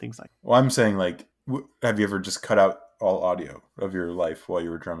legs, things like. Well, I'm saying, like, have you ever just cut out all audio of your life while you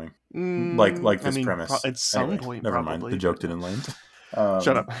were drumming? Like this premise. At some point, never probably. mind. The joke didn't land.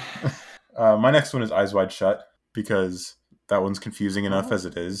 Shut up. My next one is Eyes Wide Shut, because that one's confusing enough as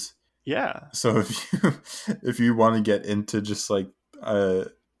it is. Yeah. So if you want to get into just like a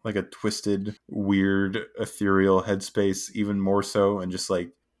twisted, weird, ethereal headspace, even more so, and just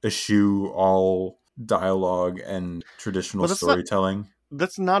like eschew all dialogue and traditional storytelling.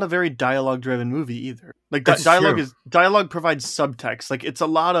 That's not a very dialogue driven movie either. Like That's dialogue provides subtext. Like it's a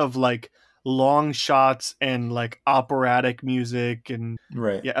lot of like long shots and like operatic music and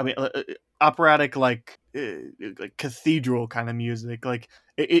right. Yeah, I mean, operatic like cathedral kind of music. Like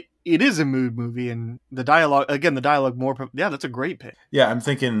it is a mood movie, and the dialogue more. Yeah, that's a great pick. Yeah, I'm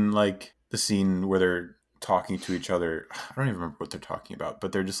thinking like the scene where they're talking to each other. I don't even remember what they're talking about,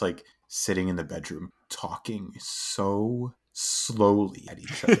 but they're just like sitting in the bedroom talking so slowly at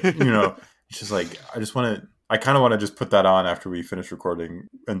each other. It's just like I kind of want to just put that on after we finish recording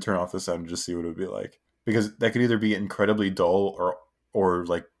and turn off the sound and just see what it would be like, because that could either be incredibly dull or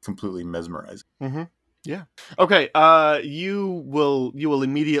like completely mesmerizing. Mm-hmm. Yeah. Okay. You will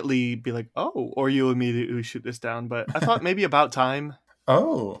immediately be like, oh, or you immediately shoot this down. But I thought maybe About Time.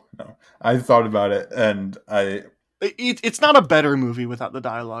 Oh no, I thought about it, and it's not a better movie without the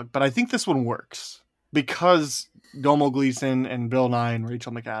dialogue, but I think this one works because Domhnall Gleeson and Bill Nye and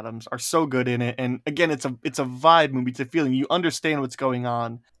Rachel McAdams are so good in it. And again, it's a vibe movie. It's a feeling. You understand what's going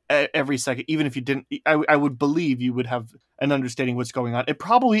on every second, even if you didn't. I would believe you would have an understanding what's going on. It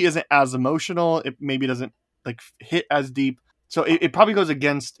probably isn't as emotional. It maybe doesn't like hit as deep. So it probably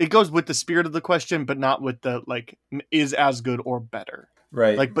goes with the spirit of the question, but not with the like is as good or better.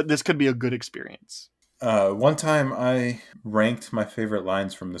 Right. Like, but this could be a good experience. One time I ranked my favorite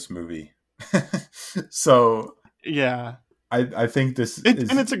lines from this movie. So yeah, I think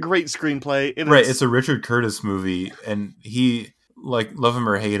and it's a great screenplay. It's a Richard Curtis movie, and he, like, love him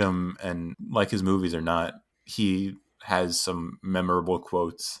or hate him, and like his movies or not, he has some memorable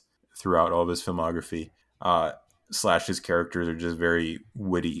quotes throughout all of his filmography. / his characters are just very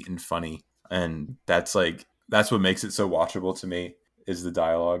witty and funny, and that's what makes it so watchable to me is the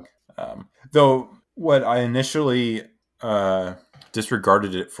dialogue. Though what I initially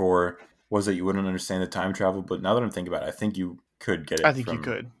disregarded it for was that you wouldn't understand the time travel, but now that I'm thinking about it, I think you could get it. I think you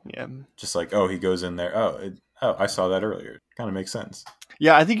could, yeah. Just like, oh, he goes in there. Oh, I saw that earlier. Kind of makes sense.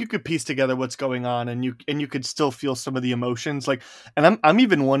 Yeah, I think you could piece together what's going on, and you could still feel some of the emotions. Like, and I'm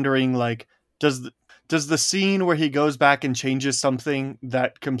even wondering, like, does the scene where he goes back and changes something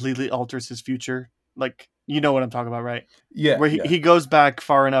that completely alters his future, like, you know what I'm talking about, right? Yeah. Where he goes back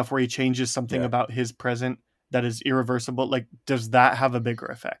far enough where he changes something about his present that is irreversible. Like, does that have a bigger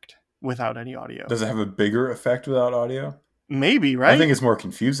effect without any audio? Does it have a bigger effect without audio? Maybe, right? I think it's more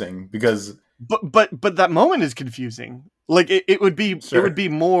confusing because... But that moment is confusing. Like, it would be It would be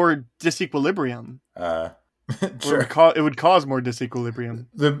more disequilibrium. Sure. It would cause more disequilibrium.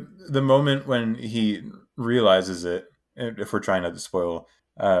 The moment when he realizes it, if we're trying not to spoil...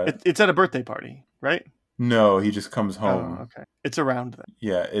 it's at a birthday party, right? No, he just comes home. Oh, okay. It's around then.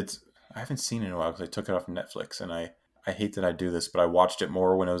 Yeah, I haven't seen it in a while because I took it off Netflix, and I hate that I do this, but I watched it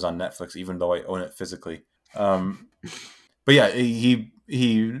more when it was on Netflix, even though I own it physically. But yeah,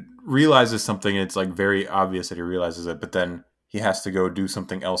 he realizes something, and it's like very obvious that he realizes it, but then he has to go do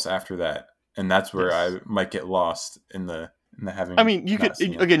something else after that, and that's where I might get lost in the having. I mean, you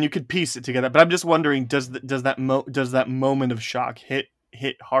could piece it together, but I'm just wondering, does that moment of shock hit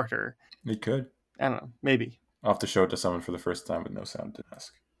harder? It could. I don't know. Maybe I'll have to show it to someone for the first time with no sound to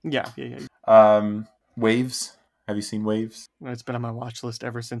ask. Yeah. Waves. Have you seen Waves? It's been on my watch list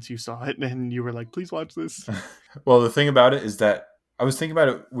ever since you saw it, and you were like, "Please watch this." Well, the thing about it is that I was thinking about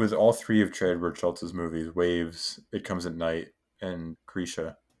it with all three of Trey Edward Schultz's movies: Waves, It Comes at Night, and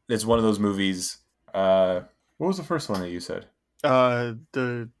Krisha. It's one of those movies. What was the first one that you said?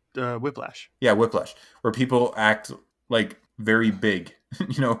 The Whiplash. Yeah, Whiplash, where people act like very big.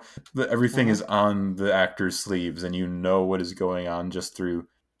 Everything is on the actor's sleeves, and you know what is going on just through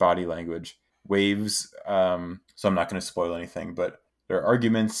body language. Waves, so I'm not going to spoil anything, but there are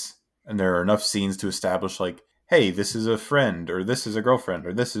arguments, and there are enough scenes to establish, like, hey, this is a friend, or this is a girlfriend,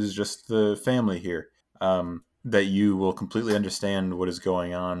 or this is just the family here, that you will completely understand what is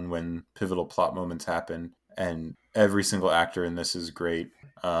going on when pivotal plot moments happen. And every single actor in this is great,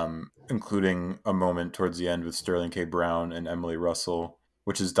 including a moment towards the end with Sterling K. Brown and Emily Russell,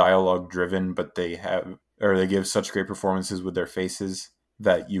 which is dialogue driven, but they give such great performances with their faces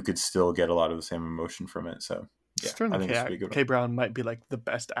that you could still get a lot of the same emotion from it. So yeah, Sterling K. Brown might be like the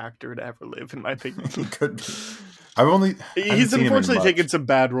best actor to ever live, in my opinion. He could be. He's unfortunately taken some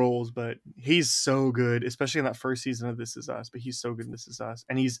bad roles, but he's so good, especially in that first season of This Is Us. But he's so good in This Is Us,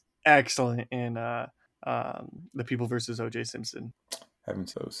 and he's excellent in The People vs. O.J. Simpson.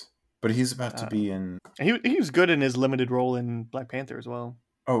 Heavens knows. But he's about to be in... He was good in his limited role in Black Panther as well.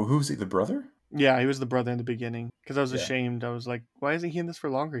 Oh, who's he? The brother? Yeah, he was the brother in the beginning. Because I was ashamed. I was like, why isn't he in this for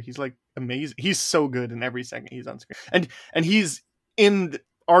longer? He's like amazing. He's so good in every second he's on screen. And he's in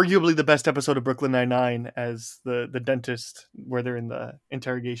arguably the best episode of Brooklyn Nine-Nine as the dentist where they're in the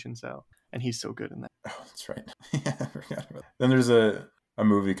interrogation cell. And he's so good in that. Oh, that's right. Yeah, I forgot about that. Then there's a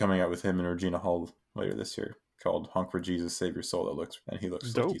movie coming out with him and Regina Hall later this year. called "Honk for Jesus, Save Your Soul." He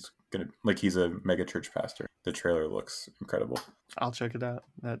looks Dope. like he's a mega church pastor. The trailer looks incredible. I'll check it out.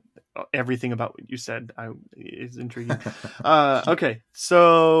 Everything about what you said is intriguing. Okay,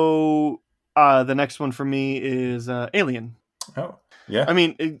 so the next one for me is Alien. Oh, yeah. I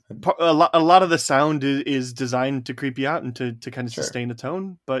mean, a lot of the sound is designed to creep you out and to kind of Sure. sustain a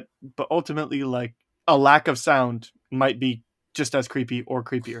tone, but ultimately, like, a lack of sound might be just as creepy or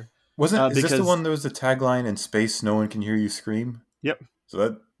creepier. Is this the because- one that was the tagline, "In space, no one can hear you scream"? Yep.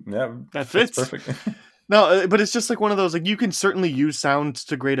 So That fits. That's perfect. No, but it's just like one of those, like, you can certainly use sound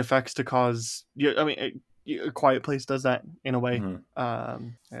to great effects to cause. A Quiet Place does that in a way. Mhm.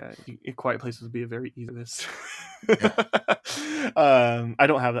 A Quiet Place would be a very easy list. I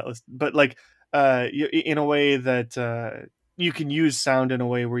don't have that list, but like, in a way that you can use sound in a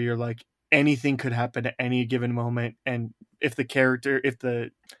way where you're like, anything could happen at any given moment, and if the character,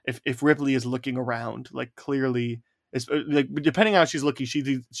 if Ripley is looking around, like, clearly. It's like, depending on how she's looking, she's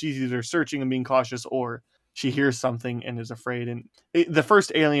either searching and being cautious, or she hears something and is afraid. And the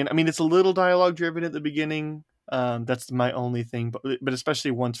first Alien, I mean, it's a little dialogue driven at the beginning. That's my only thing, but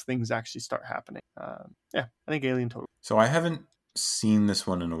especially once things actually start happening. I think Alien total. So I haven't seen this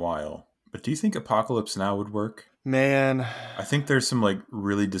one in a while, but do you think Apocalypse Now would work? Man, I think there's some like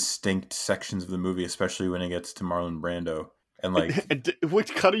really distinct sections of the movie, especially when it gets to Marlon Brando, and like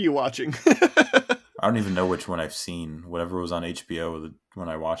which cut are you watching? I don't even know which one I've seen. Whatever was on HBO when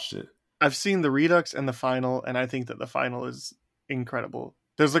I watched it. I've seen the Redux and the final, and I think that the final is incredible.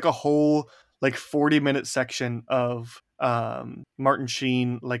 There's like a whole like 40-minute section of Martin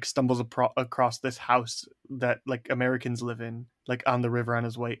Sheen like stumbles across this house that like Americans live in, like on the river on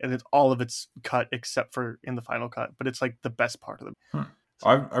his way, and all of it's cut except for in the final cut, but it's like the best part of the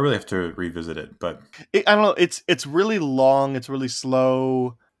I really have to revisit it, but I don't know. It's really long. It's really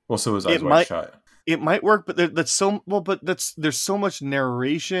slow. well, so was Eyes Wide Shut. It might work, but there's so much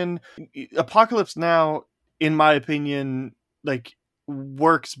narration. Apocalypse Now, in my opinion, like,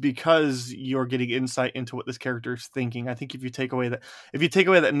 works because you're getting insight into what this character is thinking. I think if you take away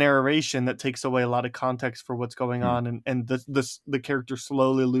that narration, that takes away a lot of context for what's going on, and the character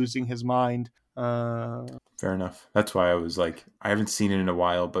slowly losing his mind. Fair enough. That's why I was like, I haven't seen it in a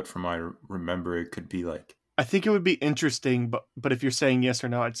while, but from what I remember, it could be like. I think it would be interesting, but if you're saying yes or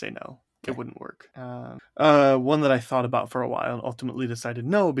no, I'd say no. It wouldn't work. One that I thought about for a while and ultimately decided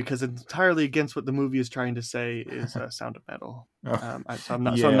no, because it's entirely against what the movie is trying to say, is Sound of Metal. So I'm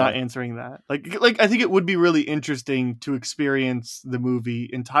not answering that. Like I think it would be really interesting to experience the movie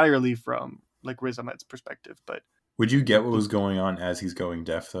entirely from like Riz Ahmed's perspective. But would you get what was going on as he's going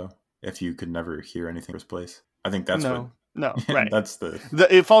deaf though, if you could never hear anything in the first place? I think that's no, right. That's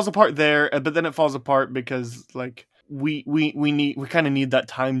it falls apart there, but then it falls apart because like. We kind of need that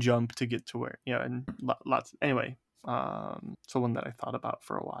time jump to get to where and lots anyway. So one that I thought about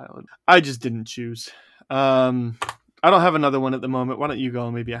for a while and I just didn't choose. I don't have another one at the moment. Why don't you go?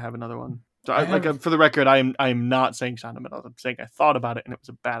 Maybe I have another one. So for the record, I am not saying Sound of Metal. I'm saying I thought about it and it was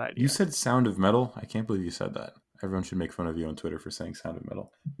a bad idea. You said Sound of Metal? I can't believe you said that. Everyone should make fun of you on Twitter for saying Sound of Metal.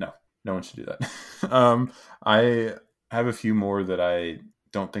 No one should do that. I have a few more that I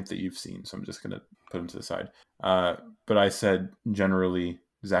don't think that you've seen, so I'm just gonna put them to the side. But I said generally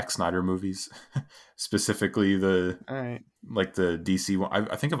Zack Snyder movies, specifically the DC one.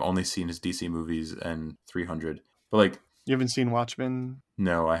 I think I've only seen his DC movies and 300. But like, you haven't seen Watchmen?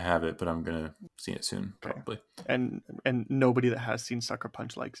 No, I haven't, but I'm gonna see it soon, probably. And nobody that has seen Sucker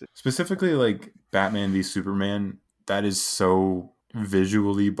Punch likes it. Specifically, like Batman v Superman, that is so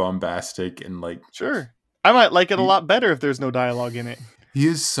visually bombastic and like. Sure, I might like it a lot better if there's no dialogue in it. He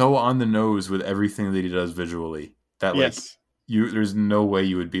is so on the nose with everything that he does visually that like there's no way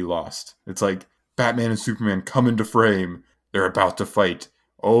you would be lost. It's like Batman and Superman come into frame. They're about to fight.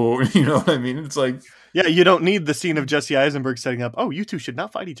 Oh, you know what I mean? It's like you don't need the scene of Jesse Eisenberg setting up. Oh, you two should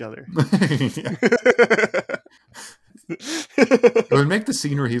not fight each other. It would make the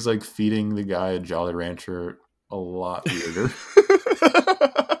scene where he's like feeding the guy a Jolly Rancher a lot weirder.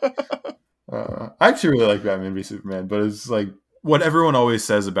 I actually really like Batman v Superman, but it's like. What everyone always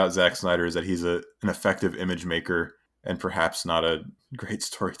says about Zack Snyder is that he's an effective image maker and perhaps not a great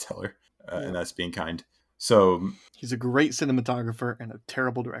storyteller, and that's being kind. So he's a great cinematographer and a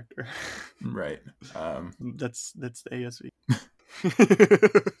terrible director. Right. That's the ASV.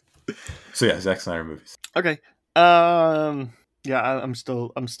 So yeah, Zack Snyder movies. Okay. I'm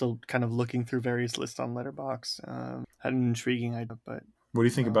still kind of looking through various lists on Letterboxd. Had an intriguing idea, but what do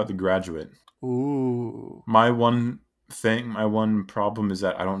you think about The Graduate? Ooh. My one problem is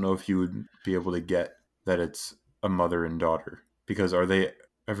that I don't know if you would be able to get that it's a mother and daughter, because are they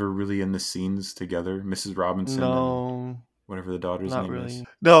ever really in the scenes together? Mrs. Robinson and No, whatever the daughter's not name really. is.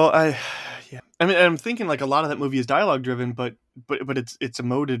 No, yeah. I mean, I'm thinking like a lot of that movie is dialogue driven, but it's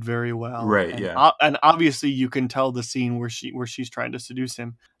emoted very well, Right, And, yeah. and obviously you can tell the scene where she's trying to seduce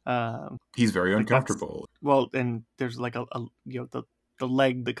him. He's very Like, that's- uncomfortable. Well, and there's like a the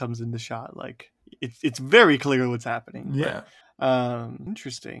leg that comes in the shot, like it's very clear what's happening. Yeah.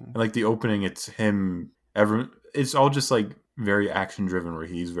 Interesting. And, like the opening, it's him. It's all just like very action driven, where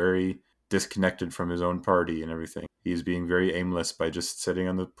he's very disconnected from his own party and everything. He's being very aimless by just sitting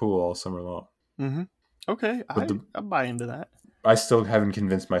on the pool all summer long. Mm-hmm. Okay, I buy into that. I still haven't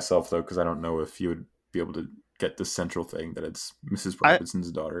convinced myself though, because I don't know if you would be able to get the central thing that it's Mrs.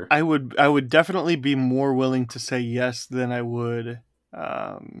 Robinson's daughter. I would definitely be more willing to say yes than I would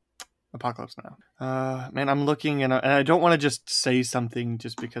Apocalypse Now. Man, I'm looking and I don't want to just say something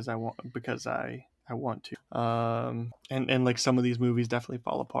just because I want to. And like some of these movies definitely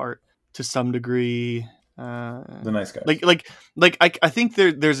fall apart to some degree. The Nice Guys. I think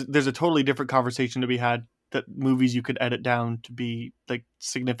there's a totally different conversation to be had, that movies you could edit down to be like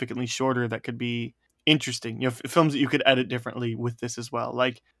significantly shorter that could be interesting. Films that you could edit differently with this as well.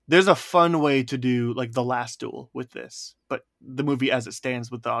 Like there's a fun way to do like The Last Duel with this, but the movie as it stands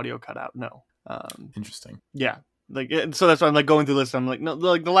with the audio cut out, no. Interesting. Yeah. Like, so that's why I'm like going through this. I'm like, no,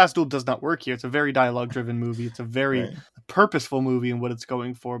 like The Last Duel does not work here. It's a very dialogue driven movie. It's a very purposeful movie in what it's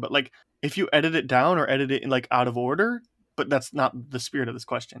going for. But like, if you edit it down or edit it in like out of order, but that's not the spirit of this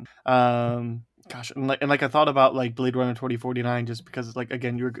question. Gosh, and like I thought about like Blade Runner 2049 just because it's like,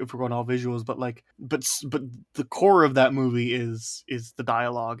 again, if we're going all visuals, but like, but the core of that movie is the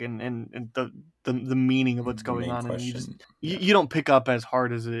dialogue and the meaning of what's going on, and you don't pick up as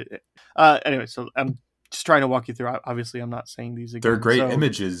hard as it. Anyway, so I'm just trying to walk you through. Obviously, I'm not saying these again. They're great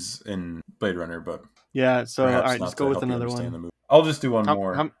images in Blade Runner, but yeah. So all right, just go with another one. I'll just do one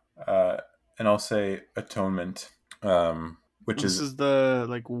more, and I'll say Atonement. Which this is the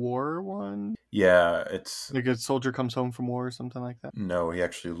like war one. Yeah, it's like a soldier comes home from war or something like that. No, he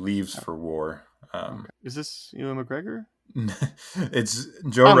actually leaves for war. Okay. Is this Ewan McGregor? It's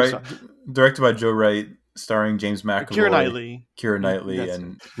Joe Wright, directed by Joe Wright, starring James McAvoy, Keira Knightley,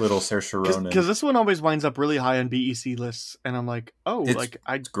 and little Saoirse Ronan. Because this one always winds up really high on BEC lists, and I'm like,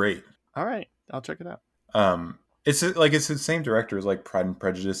 it's great. All right, I'll check it out. It's the same director as like Pride and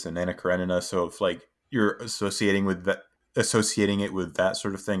Prejudice and Anna Karenina, so if like you're associating it with that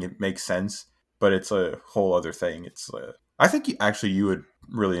sort of thing, it makes sense, but it's a whole other thing. It's I think you would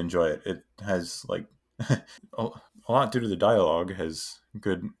really enjoy it. It has like a lot due to the dialogue, has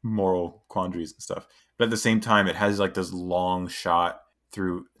good moral quandaries and stuff, but at the same time it has like this long shot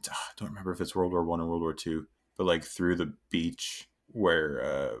through, I don't remember if it's World War I or World War II, but like through the beach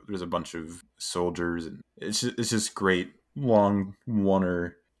where there's a bunch of soldiers, and it's just great long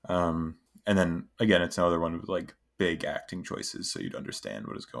oneer, and then again it's another one with like big acting choices, so you'd understand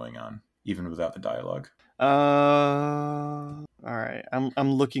what is going on even without the dialogue. All right,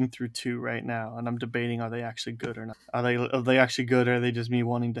 I'm looking through two right now, and I'm debating, are they actually good or not? Are they actually good, or are they just me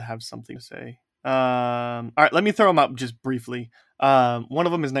wanting to have something to say? All right, let me throw them up just briefly. One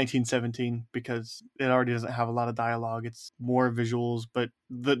of them is 1917 because it already doesn't have a lot of dialogue. It's more visuals, but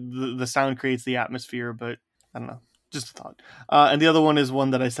the sound creates the atmosphere. But I don't know, just a thought. And the other one is one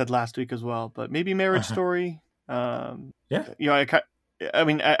that I said last week as well, but maybe Marriage Story. I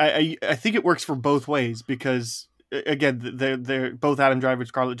mean, I think it works for both ways because again, they're both Adam Driver and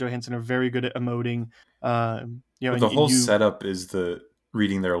Scarlett Johansson are very good at emoting. The whole setup is the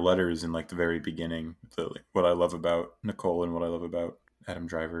reading their letters in like the very beginning. What I love about Nicole and what I love about Adam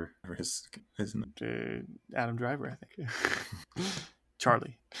Driver, or his Adam Driver, I think.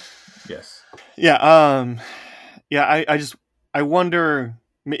 Charlie. Yes. Yeah. I wonder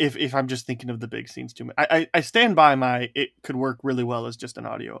if I'm just thinking of the big scenes too much. I stand by it could work really well as just an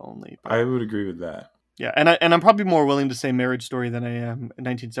audio only. But, I would agree with that. Yeah, and I'm probably more willing to say Marriage Story than I am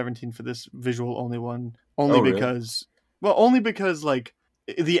 1917 for this visual only one. Only because like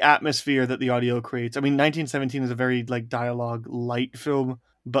the atmosphere that the audio creates. I mean, 1917 is a very like dialogue light film,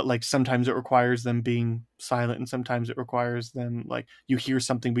 but like sometimes it requires them being silent, and sometimes it requires them like you hear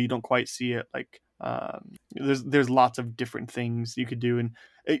something but you don't quite see it. Like there's lots of different things you could do, and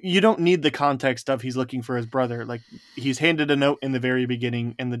you don't need the context of he's looking for his brother. Like he's handed a note in the very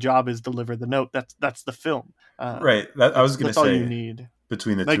beginning, and the job is deliver the note. That's the film. Right. I was going to say all you need.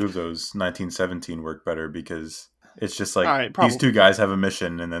 Between the two of those, 1917 worked better because it's just like these two guys have a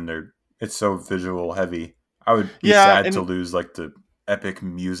mission, and then it's so visual heavy. I would be sad to lose like the epic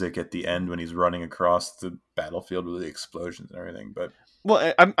music at the end when he's running across the battlefield with the explosions and everything. But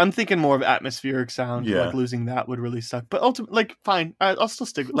well, I'm thinking more of atmospheric sound. Yeah. Like losing that would really suck. But ultimately, like, fine, I'll still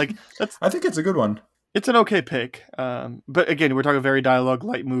stick with like that's. I think it's a good one. It's an okay pick. But again, we're talking a very dialogue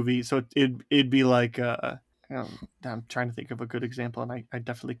light movie, so it'd be like I'm trying to think of a good example, and I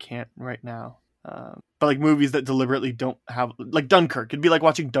definitely can't right now. But like movies that deliberately don't have, like Dunkirk, it'd be like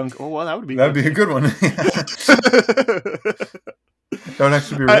watching Dunkirk. Oh well, that would be That'd be a good one. That would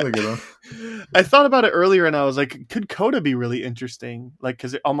actually be a really good one. I thought about it earlier, and I was like, could Coda be really interesting? Like,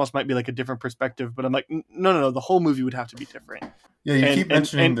 because it almost might be like a different perspective. But I'm like, no, the whole movie would have to be different. Yeah, you keep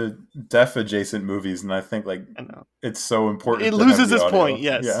mentioning the deaf adjacent movies, and I think like I know it's so important. it to loses have the its audio. point.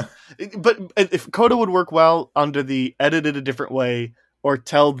 Yes, Yeah. But if Coda would work well under the edited a different way, or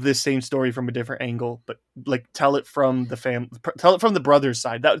tell this same story from a different angle, but like tell it from the brother's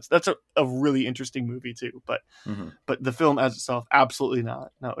side. That's a really interesting movie too. But but the film as itself, absolutely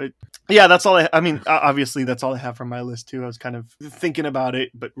not. No, that's all. I mean, obviously that's all I have from my list too. I was kind of thinking about it,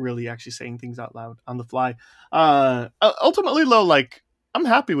 but really actually saying things out loud on the fly. Ultimately, though, like, I'm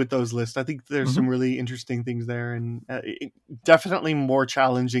happy with those lists. I think there's some really interesting things there, and definitely more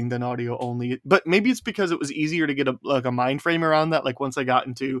challenging than audio only. But maybe it's because it was easier to get a mind frame around that. Like once I got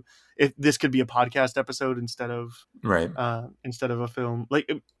into if this could be a podcast episode instead of a film,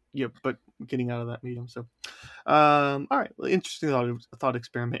 like but getting out of that medium. So, all right, well, interesting thought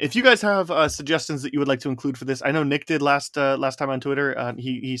experiment. If you guys have suggestions that you would like to include for this, I know Nick did last time on Twitter.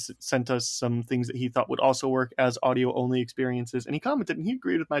 He sent us some things that he thought would also work as audio only experiences, and he commented and he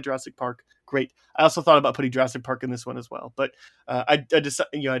agreed with my Jurassic Park. Great. I also thought about putting Jurassic Park in this one as well, but I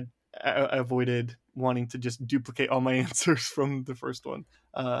decided, I avoided wanting to just duplicate all my answers from the first one.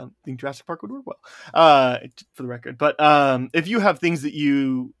 I think Jurassic Park would work well, for the record. But if you have things that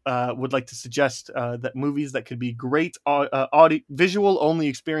you would like to suggest, that movies that could be great audio, visual only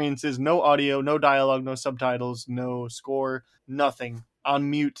experiences, no audio, no dialogue, no subtitles, no score, nothing, on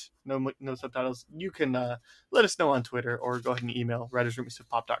mute, no subtitles, you can let us know on Twitter, or go ahead and email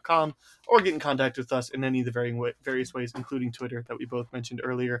writersroom@pop.com, or get in contact with us in any of the various ways, including Twitter that we both mentioned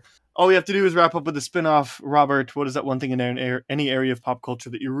earlier. All we have to do is wrap up with the spin-off. Robert, what is that one thing in any area of pop culture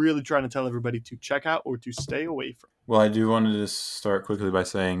that you're really trying to tell everybody to check out or to stay away from? Well, I do want to just start quickly by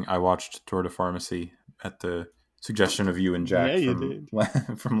saying I watched Tour de Pharmacy at the suggestion of you and Jack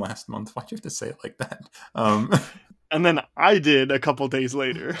from last month. Why'd you have to say it like that? And then I did a couple days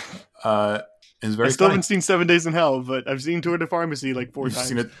later. I still haven't seen 7 Days in Hell, but I've seen Tour de Pharmacy like 4 times. You've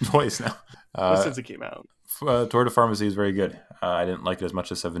seen it twice now. Since it came out. Tour de Pharmacy is very good. I didn't like it as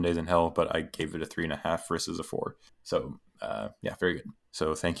much as 7 Days in Hell, but I gave it a 3.5 versus a 4. So, very good.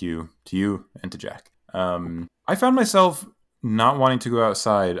 So thank you to you and to Jack. I found myself not wanting to go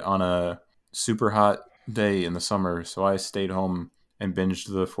outside on a super hot day in the summer, so I stayed home and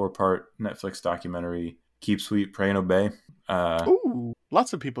binged the 4-part Netflix documentary Keep Sweet, Pray and Obey. Ooh,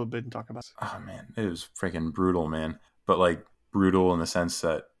 lots of people have been talking about it. Oh man, it was freaking brutal, man. But like brutal in the sense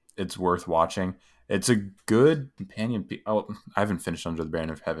that it's worth watching. It's a good companion piece. Oh, I haven't finished Under the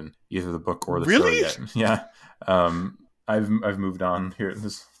Banner of Heaven, either the book or the show yet. Yeah. I've moved on here.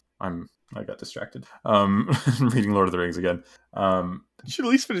 I got distracted. Reading Lord of the Rings again. You should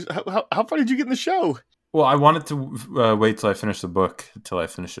at least finish. How far did you get in the show? Well, I wanted to wait till I finished the book till I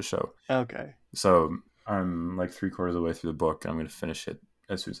finished the show. Okay. So I'm like 3/4 of the way through the book, and I'm going to finish it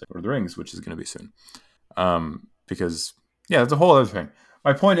as soon as I Lord of the Rings, which is going to be soon. Because it's a whole other thing.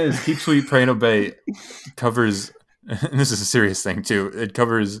 My point is, Keep Sweet, Pray and Obey covers, and this is a serious thing too, it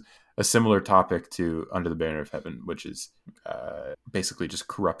covers a similar topic to Under the Banner of Heaven, which is basically just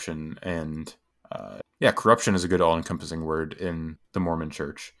corruption. And corruption is a good all-encompassing word in the Mormon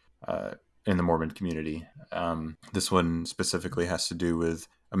church, in the Mormon community. This one specifically has to do with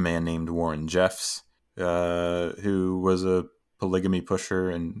a man named Warren Jeffs, who was a polygamy pusher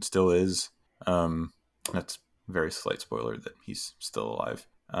and still is. That's a very slight spoiler that he's still alive.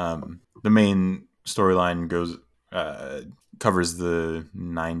 The main storyline covers the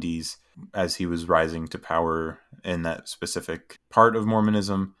 90s as he was rising to power in that specific part of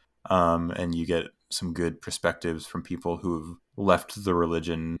Mormonism, and you get some good perspectives from people who have left the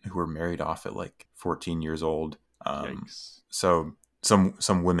religion, who were married off at like 14 years old. So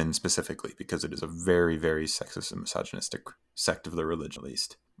some women specifically, because it is a very, very sexist and misogynistic sect of the religion, at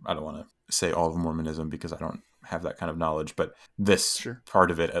least. I don't want to say all of Mormonism because I don't have that kind of knowledge, but this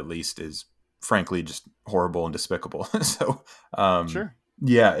part of it at least is frankly just horrible and despicable. So,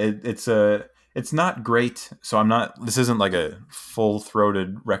 it's not great. So this isn't like a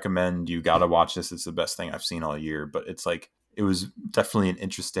full-throated recommend, you gotta watch this, it's the best thing I've seen all year, but it's like, it was definitely an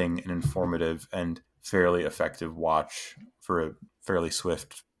interesting and informative and fairly effective watch for a fairly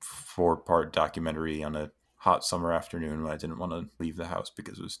swift 4-part documentary on a hot summer afternoon when I didn't want to leave the house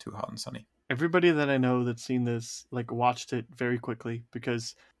because it was too hot and sunny. Everybody that I know that's seen this like watched it very quickly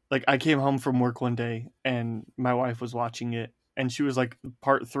because like I came home from work one day and my wife was watching it and she was like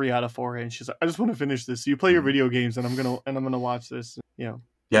part 3 out of 4 and she's like, I just want to finish this. So you play your video games and I'm gonna watch this. You know.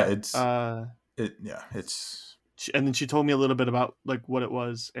 Yeah, it's And then she told me a little bit about like what it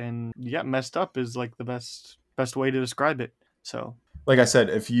was, and yeah, messed up is like the best way to describe it. So, like I said,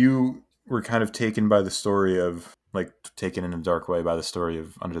 if you were kind of taken by the story of like taken in a dark way by the story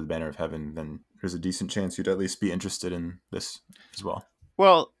of Under the Banner of Heaven, then there's a decent chance you'd at least be interested in this as well.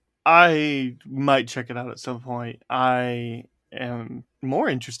 Well, I might check it out at some point. I am more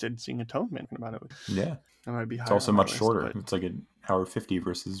interested in seeing Atonement about it. Yeah, that might be. It's also much shorter. But... It's like an hour 50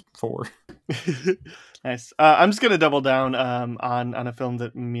 versus 4. Nice. I'm just gonna double down on a film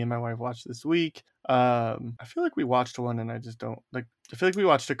that me and my wife watched this week. I feel like we watched one, and I just don't like. I feel like we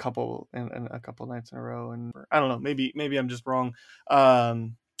watched a couple and a couple nights in a row, and I don't know. Maybe I'm just wrong.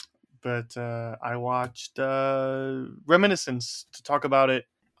 But I watched Reminiscence to talk about it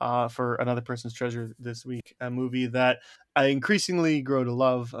for Another Person's Treasure this week. A movie that I increasingly grow to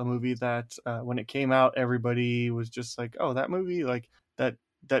love. A movie that when it came out, everybody was just like, "Oh, that movie!" Like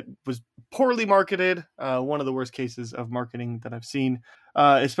that was poorly marketed. One of the worst cases of marketing that I've seen,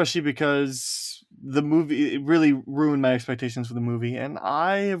 especially because the movie it really ruined my expectations for the movie. And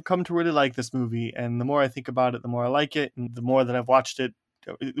I have come to really like this movie. And the more I think about it, the more I like it. And the more that I've watched it,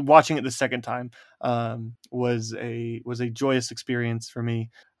 watching it the second time was a joyous experience for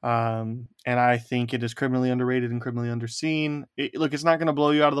me. And I think it is criminally underrated and criminally underseen. Look, it's not going to blow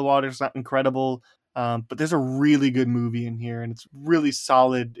you out of the water. It's not incredible. But there's a really good movie in here, and it's really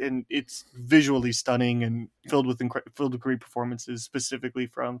solid, and it's visually stunning and filled with great performances, specifically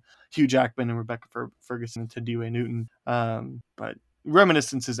from Hugh Jackman and Rebecca Ferguson and Tadiwe Newton. But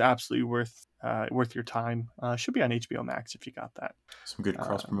Reminiscence is absolutely worth your time. Should be on HBO Max if you got that. Some good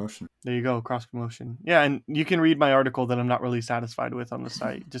cross promotion. There you go, cross promotion. Yeah, and you can read my article that I'm not really satisfied with on the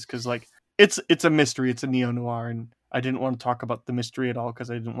site, just because like it's a mystery, it's a neo-noir, and I didn't want to talk about the mystery at all because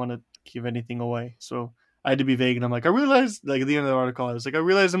I didn't want to give anything away. So I had to be vague, and I'm like, I realized, like at the end of the article, I was like, I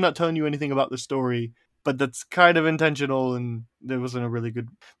realize I'm not telling you anything about the story, but that's kind of intentional, and there wasn't ever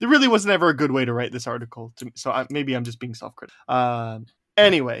a good way to write this article. So maybe I'm just being self-critical.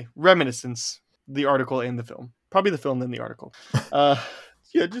 Anyway, Reminiscence, the article and the film. Probably the film, then the article.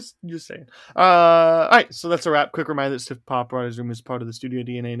 Yeah, just saying. All right, so that's a wrap. Quick reminder that Sip Pop Writers Room is part of the Studio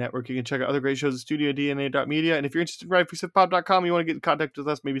DNA network. You can check out other great shows at studiodna.media. And if you're interested in writing for sippop.com, you want to get in contact with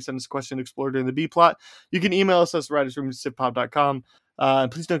us, maybe send us a question to explore during the B-plot, you can email us at writersroom@sippop.com.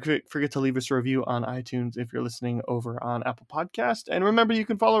 And please don't forget to leave us a review on iTunes if you're listening over on Apple Podcast. And remember, you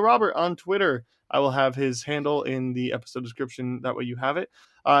can follow Robert on Twitter. I will have his handle in the episode description. That way you have it.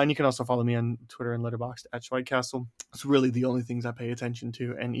 And you can also follow me on Twitter and Letterboxd at Schweigcastle. It's really the only things I pay attention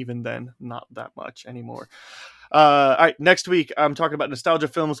to. And even then, not that much anymore. All right, next week, I'm talking about nostalgia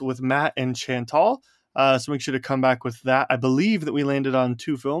films with Matt and Chantal. So make sure to come back with that. I believe that we landed on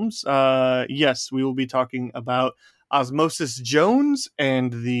 2 films. Yes, we will be talking about Osmosis Jones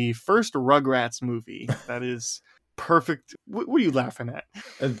and the first Rugrats movie. That is perfect. What are you laughing at?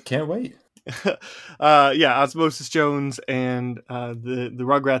 I can't wait. Yeah, Osmosis Jones and the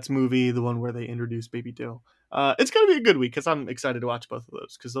Rugrats movie, the one where they introduce Baby Dill. It's going to be a good week because I'm excited to watch both of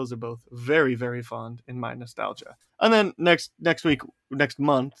those because those are both very, very fond in my nostalgia. And then next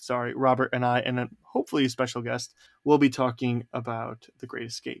month, Robert and I, and then hopefully a special guest, will be talking about The Great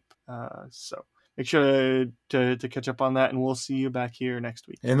Escape. So make sure to catch up on that, and we'll see you back here next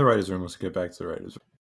week. In the writers' room, let's get back to the writers' room.